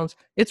St. Helens.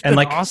 It's been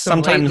awesome.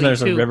 Sometimes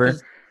there's a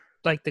river.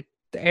 Like the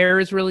air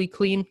is really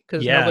clean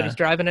because nobody's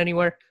driving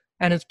anywhere.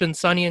 And it's been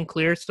sunny and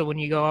clear, so when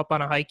you go up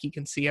on a hike, you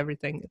can see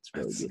everything. It's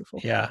really beautiful.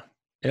 Yeah.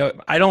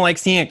 I don't like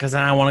seeing it because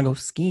I want to go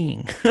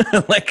skiing.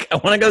 Like, I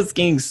want to go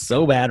skiing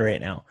so bad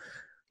right now.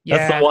 Yeah.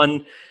 That's the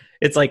one.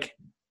 It's like,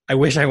 I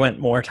wish I went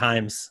more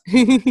times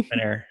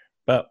winter,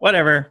 but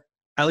whatever.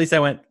 At least I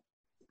went.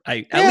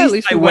 At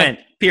least I went,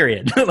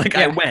 period. Like,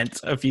 I went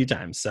a few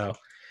times, so.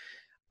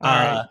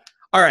 All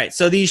right.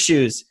 So these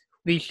shoes.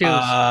 Would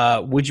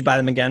you buy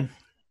them again?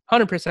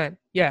 100%.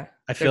 Yeah.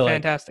 I They're feel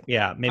fantastic. like,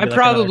 yeah, maybe I like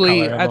another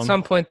probably color of at them.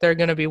 some point they're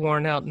gonna be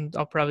worn out, and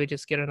I'll probably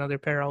just get another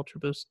pair of Ultra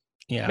Boost.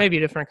 Yeah. Maybe a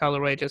different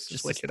colorway just to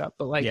Just switch it up.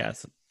 But like,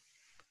 yes.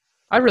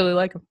 I really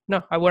like them.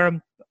 No, I wear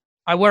them.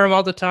 I wear them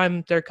all the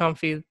time. They're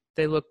comfy.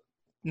 They look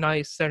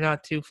nice. They're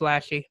not too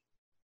flashy.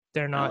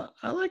 They're not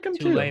I like them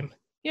too too. lame.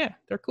 Yeah,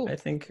 they're cool. I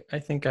think I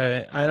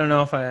don't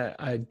know if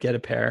I'd get a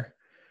pair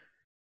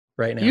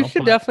right now. You should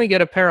but definitely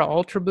get a pair of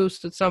Ultra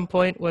Boost at some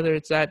point, whether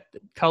it's that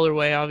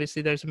colorway.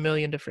 Obviously, there's a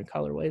million different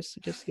colorways, so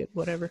just get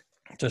whatever.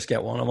 just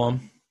get one of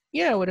them.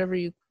 Yeah, whatever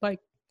you like.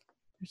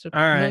 There's a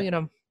All right. million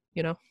of them,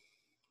 you know.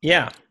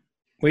 Yeah.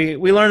 We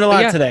learned a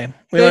lot yeah, today.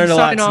 We Good learned a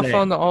lot sign off today.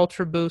 on the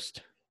Ultra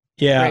Boost.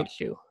 Yeah. Great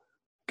shoe.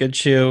 Good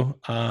shoe.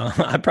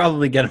 I'd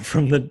probably get them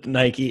from the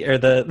Nike or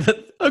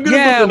the I'm gonna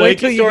Yeah, put the wait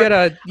Nike till store. you get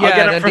an I'll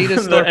get it Adidas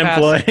from store the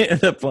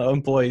pass.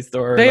 employee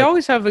store. They like,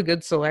 always have a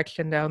good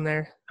selection down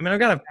there. I mean, I've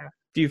got a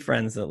few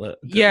friends that live.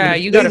 Yeah,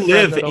 you got a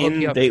friend that'll hook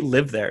you up. They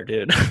live there,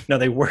 dude. No,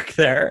 they work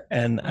there,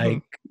 and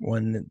Mhm.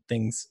 when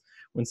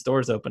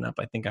stores open up,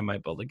 I think I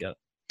might be able to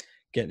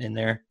get in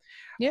there.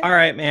 Yeah. All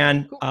right,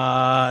 man. Cool.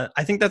 I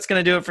think that's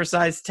going to do it for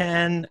size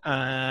 10.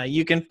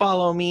 You can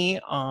follow me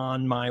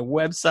on my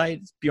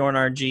website,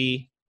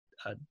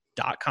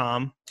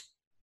 bjornrg.com.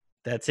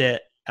 That's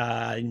it.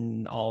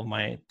 And all of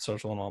my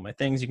social and all my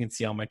things. You can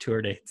see all my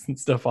tour dates and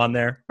stuff on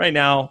there. Right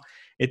now,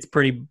 it's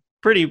pretty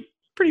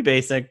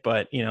basic,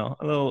 but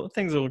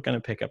things are going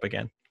to pick up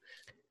again.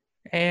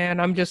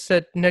 And I'm just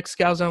at Nick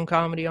Scalzone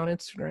Comedy on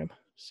Instagram.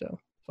 So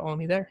follow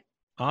me there.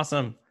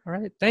 Awesome. All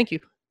right. Thank you.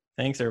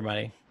 Thanks,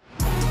 everybody.